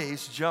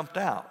phrase jumped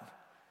out.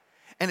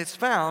 And it's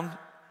found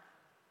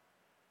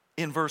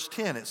in verse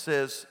 10. It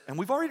says, and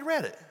we've already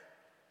read it,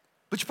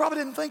 but you probably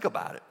didn't think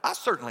about it. I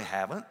certainly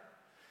haven't.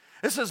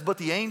 It says, but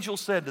the angel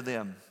said to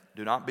them,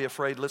 do not be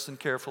afraid, listen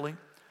carefully,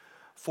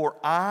 for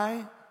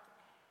I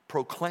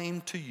proclaim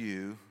to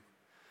you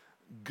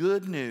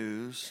good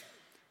news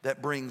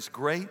that brings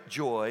great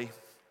joy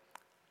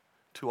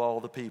to all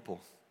the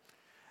people.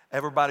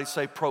 Everybody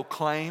say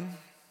proclaim.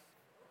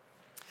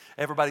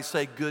 Everybody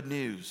say good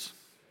news.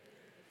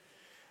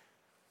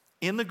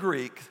 In the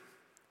Greek,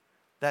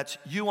 that's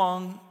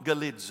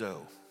euangelizo.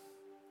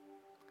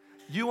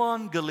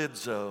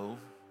 Euangelizo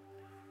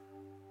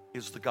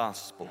is the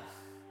gospel.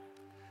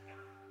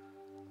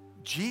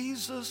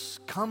 Jesus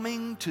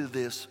coming to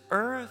this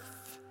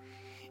earth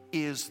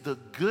is the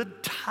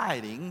good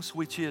tidings,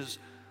 which is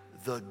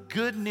the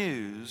good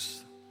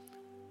news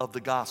of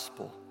the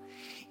gospel.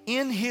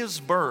 In his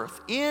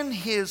birth, in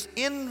his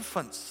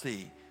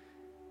infancy,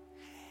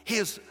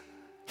 his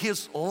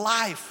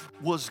life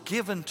was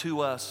given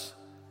to us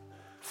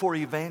for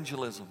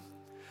evangelism,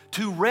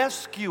 to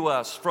rescue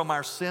us from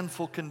our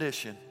sinful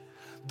condition.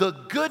 The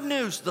good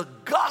news, the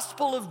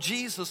gospel of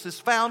Jesus is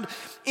found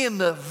in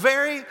the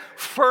very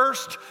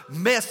first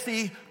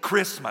messy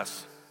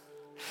Christmas.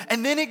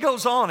 And then he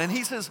goes on and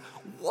he says,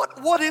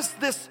 what is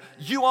this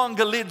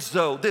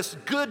euangelizo, this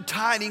good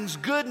tidings,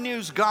 good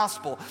news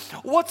gospel?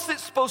 What's it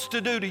supposed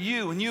to do to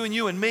you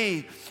and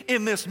me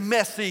in this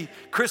messy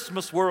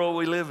Christmas world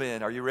we live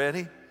in? Are you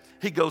ready?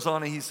 He goes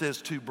on and he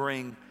says, to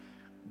bring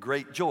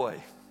great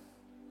joy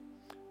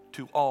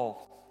to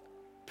all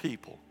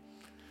people.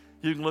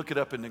 You can look it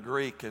up in the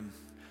Greek, and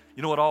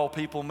you know what all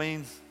people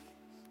means?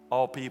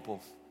 All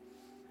people.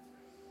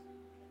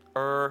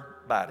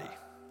 Everybody.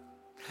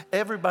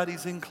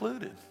 Everybody's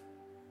included.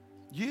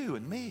 You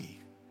and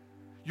me.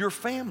 Your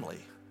family.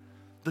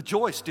 The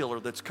joy stealer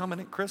that's coming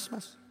at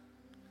Christmas.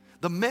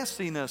 The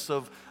messiness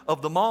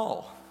of the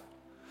mall.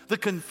 The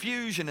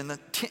confusion and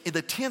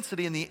the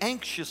tensity and the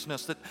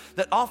anxiousness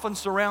that often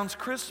surrounds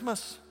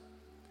Christmas.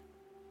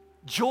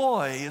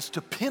 Joy is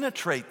to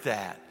penetrate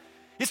that.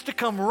 It's to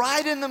come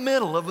right in the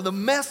middle of the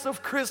mess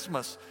of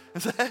Christmas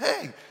and say,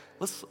 hey,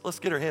 let's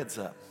get our heads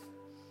up.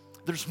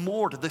 There's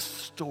more to this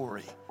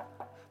story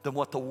than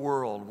what the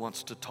world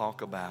wants to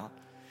talk about.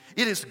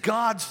 It is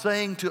God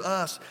saying to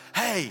us,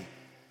 hey,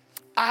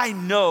 I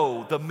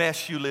know the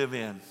mess you live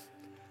in.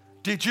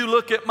 Did you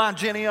look at my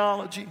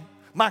genealogy,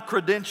 my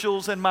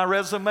credentials, and my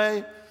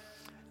resume?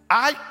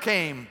 I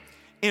came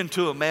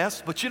into a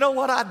mess, but you know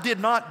what I did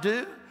not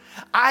do?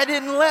 I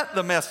didn't let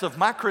the mess of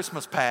my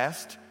Christmas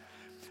past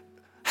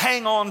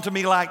hang on to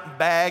me like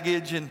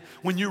baggage. And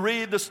when you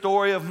read the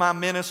story of my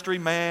ministry,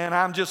 man,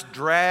 I'm just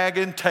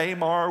dragging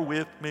Tamar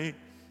with me.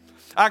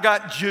 I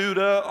got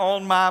Judah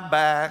on my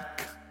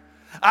back.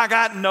 I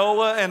got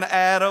Noah and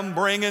Adam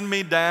bringing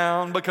me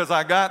down because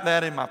I got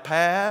that in my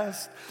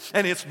past.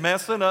 And it's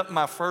messing up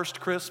my first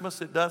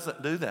Christmas. It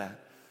doesn't do that.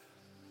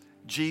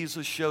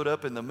 Jesus showed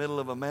up in the middle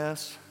of a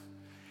mess,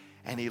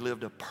 and he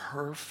lived a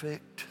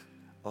perfect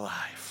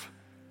life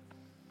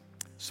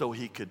so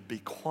he could be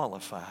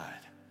qualified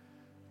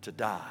to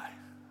die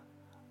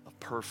a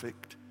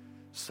perfect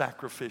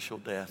sacrificial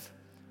death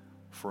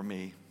for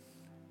me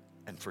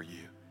and for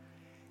you.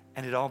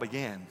 And it all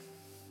began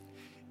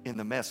in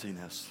the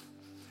messiness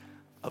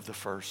of the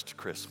first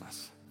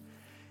Christmas.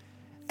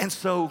 And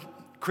so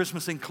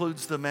Christmas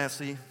includes the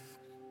messy,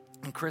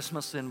 and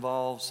Christmas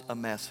involves a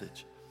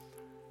message.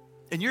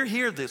 And you're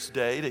here this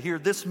day to hear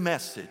this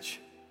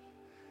message,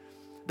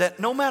 that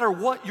no matter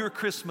what your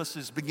Christmas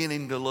is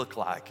beginning to look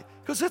like,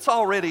 because it's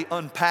already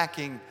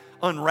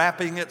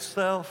unwrapping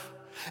itself,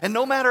 and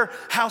no matter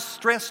how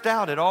stressed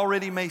out it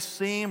already may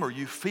seem or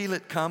you feel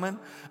it coming,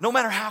 no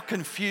matter how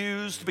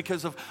confused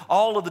because of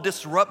all of the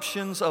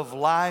disruptions of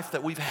life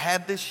that we've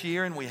had this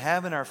year and we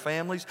have in our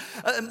families,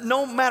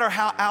 no matter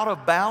how out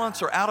of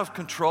balance or out of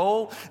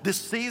control this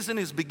season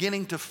is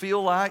beginning to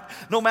feel like,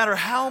 no matter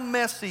how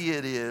messy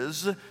it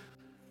is,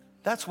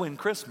 that's when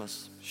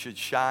Christmas should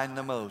shine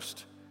the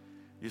most.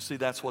 You see,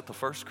 that's what the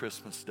first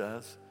Christmas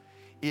does.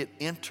 It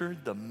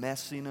entered the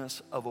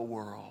messiness of a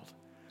world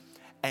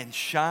and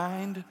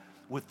shined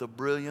with the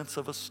brilliance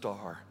of a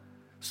star,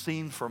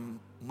 seen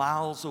from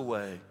miles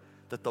away,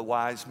 that the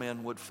wise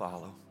men would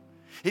follow.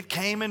 It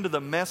came into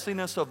the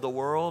messiness of the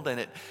world,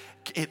 and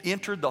it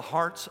entered the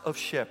hearts of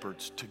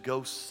shepherds to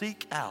go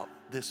seek out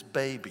this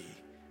baby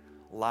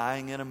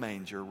lying in a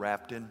manger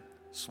wrapped in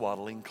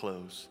swaddling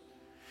clothes.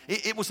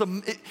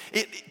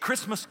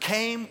 Christmas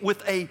came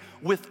with a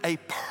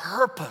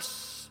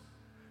purpose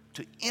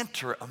to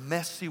enter a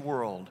messy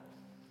world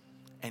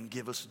and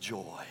give us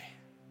joy.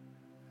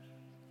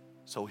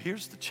 So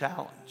here's the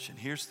challenge and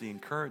here's the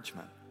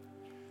encouragement.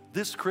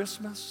 This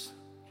Christmas,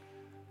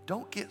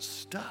 don't get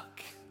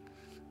stuck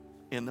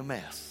in the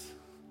mess.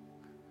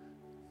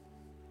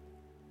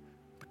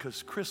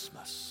 Because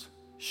Christmas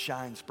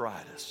shines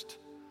brightest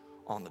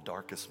on the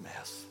darkest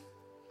mess.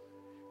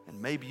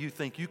 And maybe you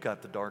think you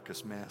got the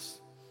darkest mess.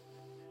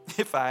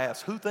 If I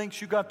ask, who thinks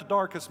you got the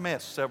darkest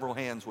mess? Several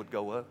hands would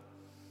go up.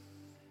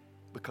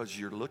 Because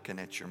you're looking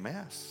at your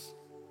mess.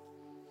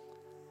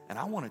 And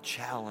I want to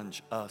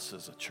challenge us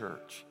as a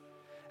church.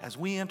 As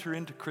we enter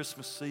into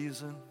Christmas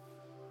season,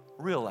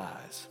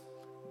 realize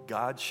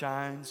God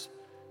shines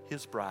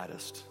his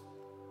brightest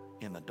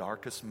in the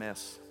darkest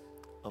mess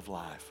of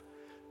life.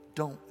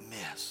 Don't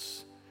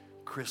miss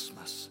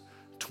Christmas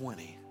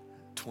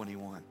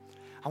 2021.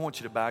 I want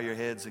you to bow your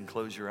heads and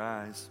close your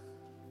eyes.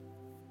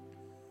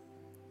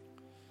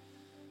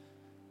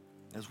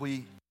 As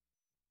we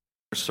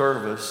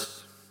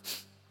service,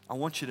 I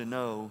want you to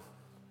know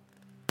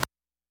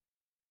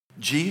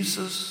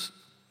Jesus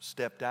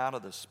stepped out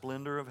of the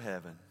splendor of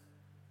heaven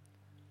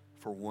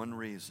for one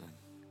reason,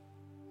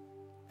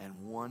 and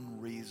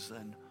one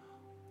reason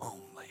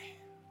only.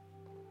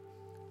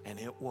 And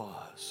it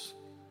was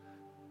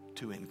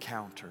to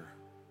encounter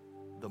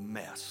the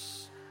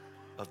mess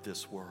of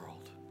this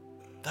world.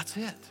 That's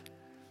it.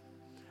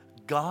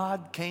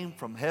 God came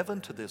from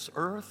heaven to this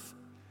earth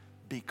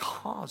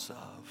because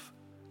of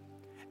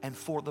and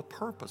for the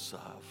purpose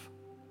of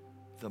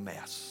the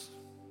mess.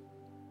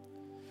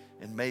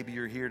 And maybe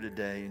you're here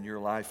today and your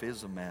life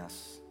is a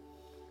mess.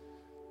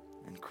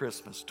 And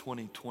Christmas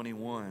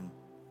 2021,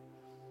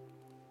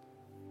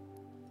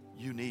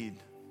 you need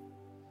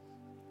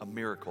a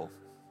miracle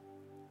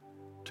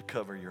to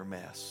cover your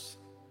mess.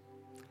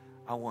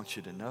 I want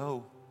you to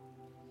know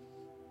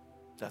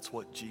that's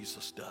what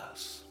Jesus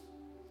does.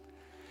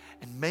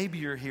 And maybe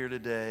you're here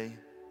today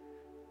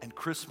and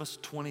Christmas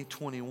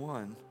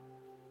 2021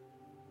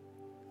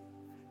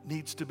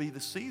 needs to be the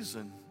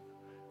season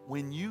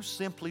when you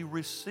simply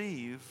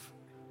receive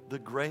the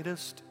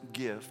greatest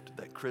gift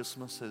that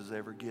Christmas has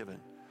ever given.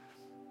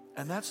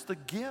 And that's the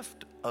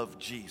gift of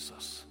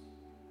Jesus.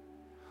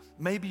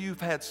 Maybe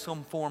you've had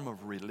some form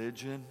of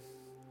religion.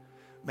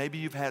 Maybe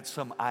you've had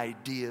some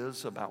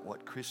ideas about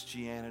what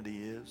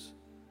Christianity is.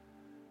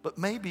 But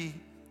maybe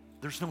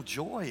there's no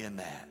joy in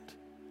that.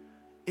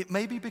 It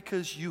may be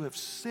because you have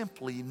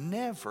simply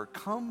never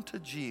come to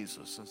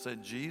Jesus and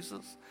said,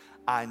 Jesus,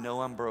 I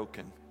know I'm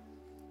broken.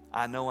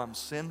 I know I'm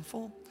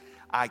sinful.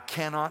 I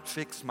cannot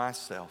fix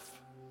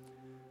myself.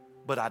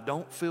 But I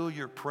don't feel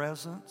your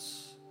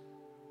presence.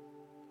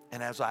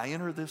 And as I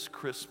enter this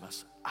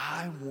Christmas,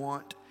 I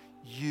want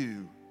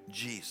you,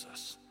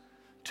 Jesus,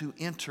 to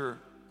enter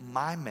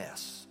my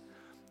mess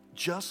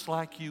just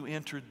like you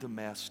entered the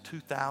mess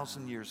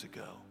 2,000 years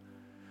ago.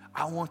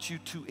 I want you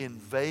to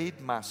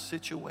invade my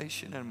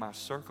situation and my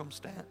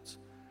circumstance.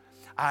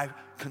 I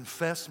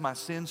confess my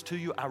sins to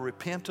you. I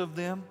repent of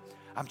them.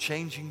 I'm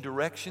changing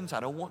directions. I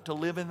don't want to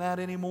live in that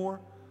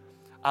anymore.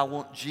 I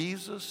want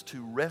Jesus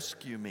to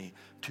rescue me,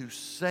 to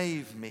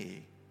save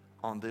me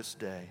on this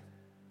day.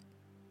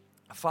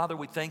 Father,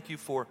 we thank you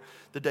for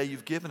the day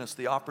you've given us,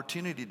 the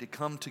opportunity to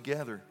come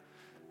together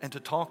and to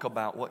talk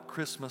about what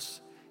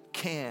Christmas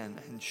can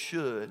and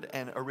should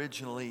and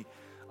originally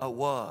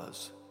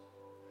was.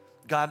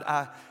 God,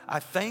 I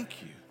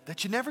thank you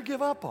that you never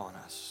give up on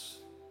us.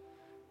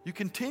 You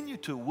continue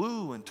to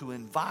woo and to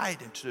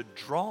invite and to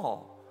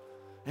draw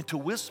and to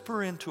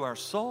whisper into our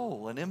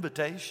soul an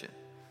invitation.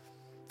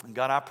 And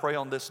God, I pray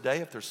on this day,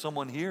 if there's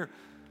someone here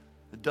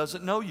that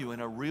doesn't know you in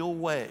a real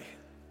way,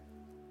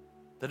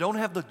 that don't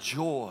have the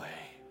joy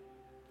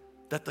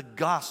that the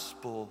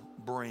gospel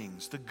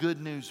brings, the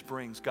good news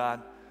brings,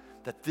 God,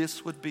 that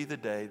this would be the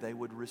day they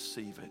would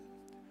receive it.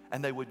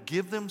 And they would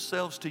give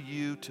themselves to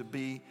you to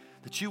be,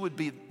 that you would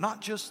be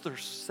not just their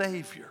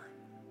Savior,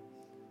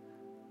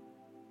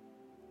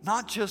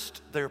 not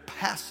just their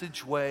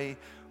passageway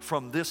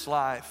from this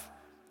life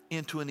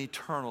into an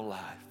eternal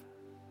life,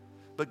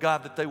 but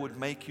God, that they would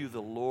make you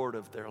the Lord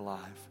of their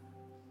life.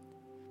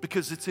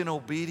 Because it's in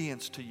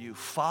obedience to you,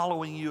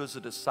 following you as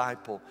a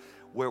disciple,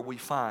 where we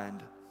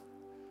find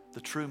the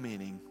true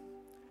meaning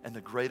and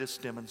the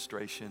greatest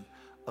demonstration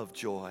of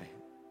joy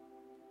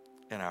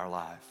in our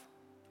life.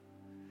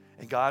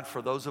 And God,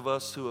 for those of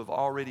us who have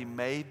already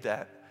made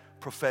that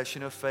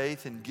profession of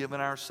faith and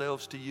given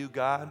ourselves to you,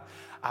 God,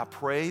 I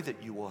pray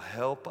that you will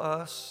help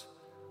us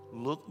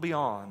look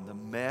beyond the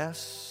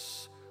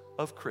mess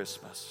of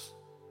Christmas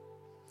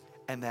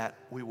and that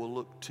we will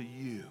look to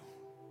you,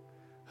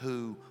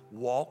 who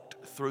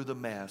walked through the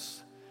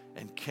mess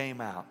and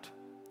came out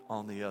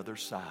on the other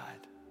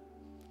side.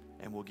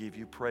 And we'll give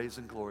you praise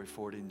and glory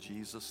for it in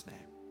Jesus' name.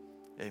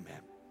 Amen.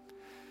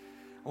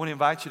 I want to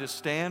invite you to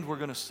stand. We're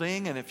going to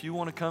sing, and if you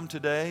want to come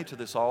today to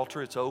this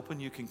altar, it's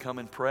open. You can come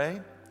and pray.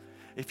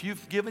 If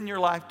you've given your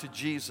life to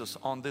Jesus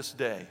on this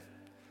day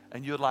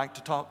and you'd like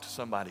to talk to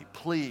somebody,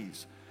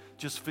 please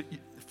just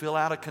fill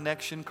out a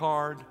connection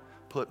card,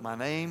 put my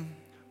name,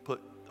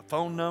 put a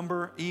phone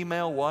number,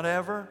 email,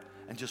 whatever,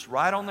 and just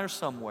write on there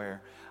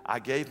somewhere, I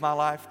gave my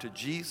life to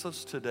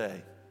Jesus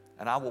today,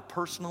 and I will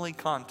personally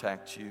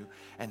contact you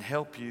and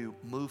help you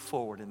move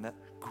forward in that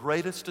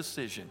greatest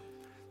decision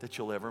that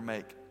you'll ever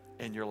make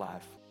in your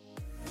life.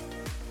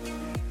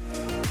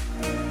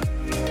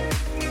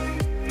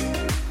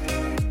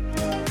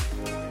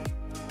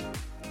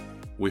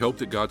 We hope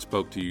that God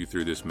spoke to you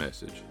through this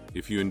message.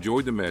 If you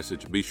enjoyed the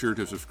message, be sure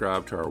to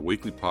subscribe to our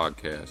weekly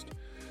podcast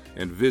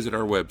and visit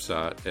our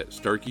website at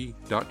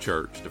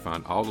sturkey.church to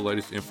find all the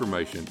latest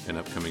information and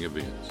upcoming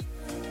events.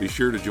 Be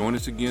sure to join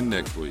us again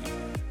next week.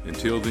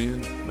 Until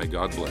then, may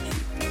God bless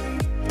you.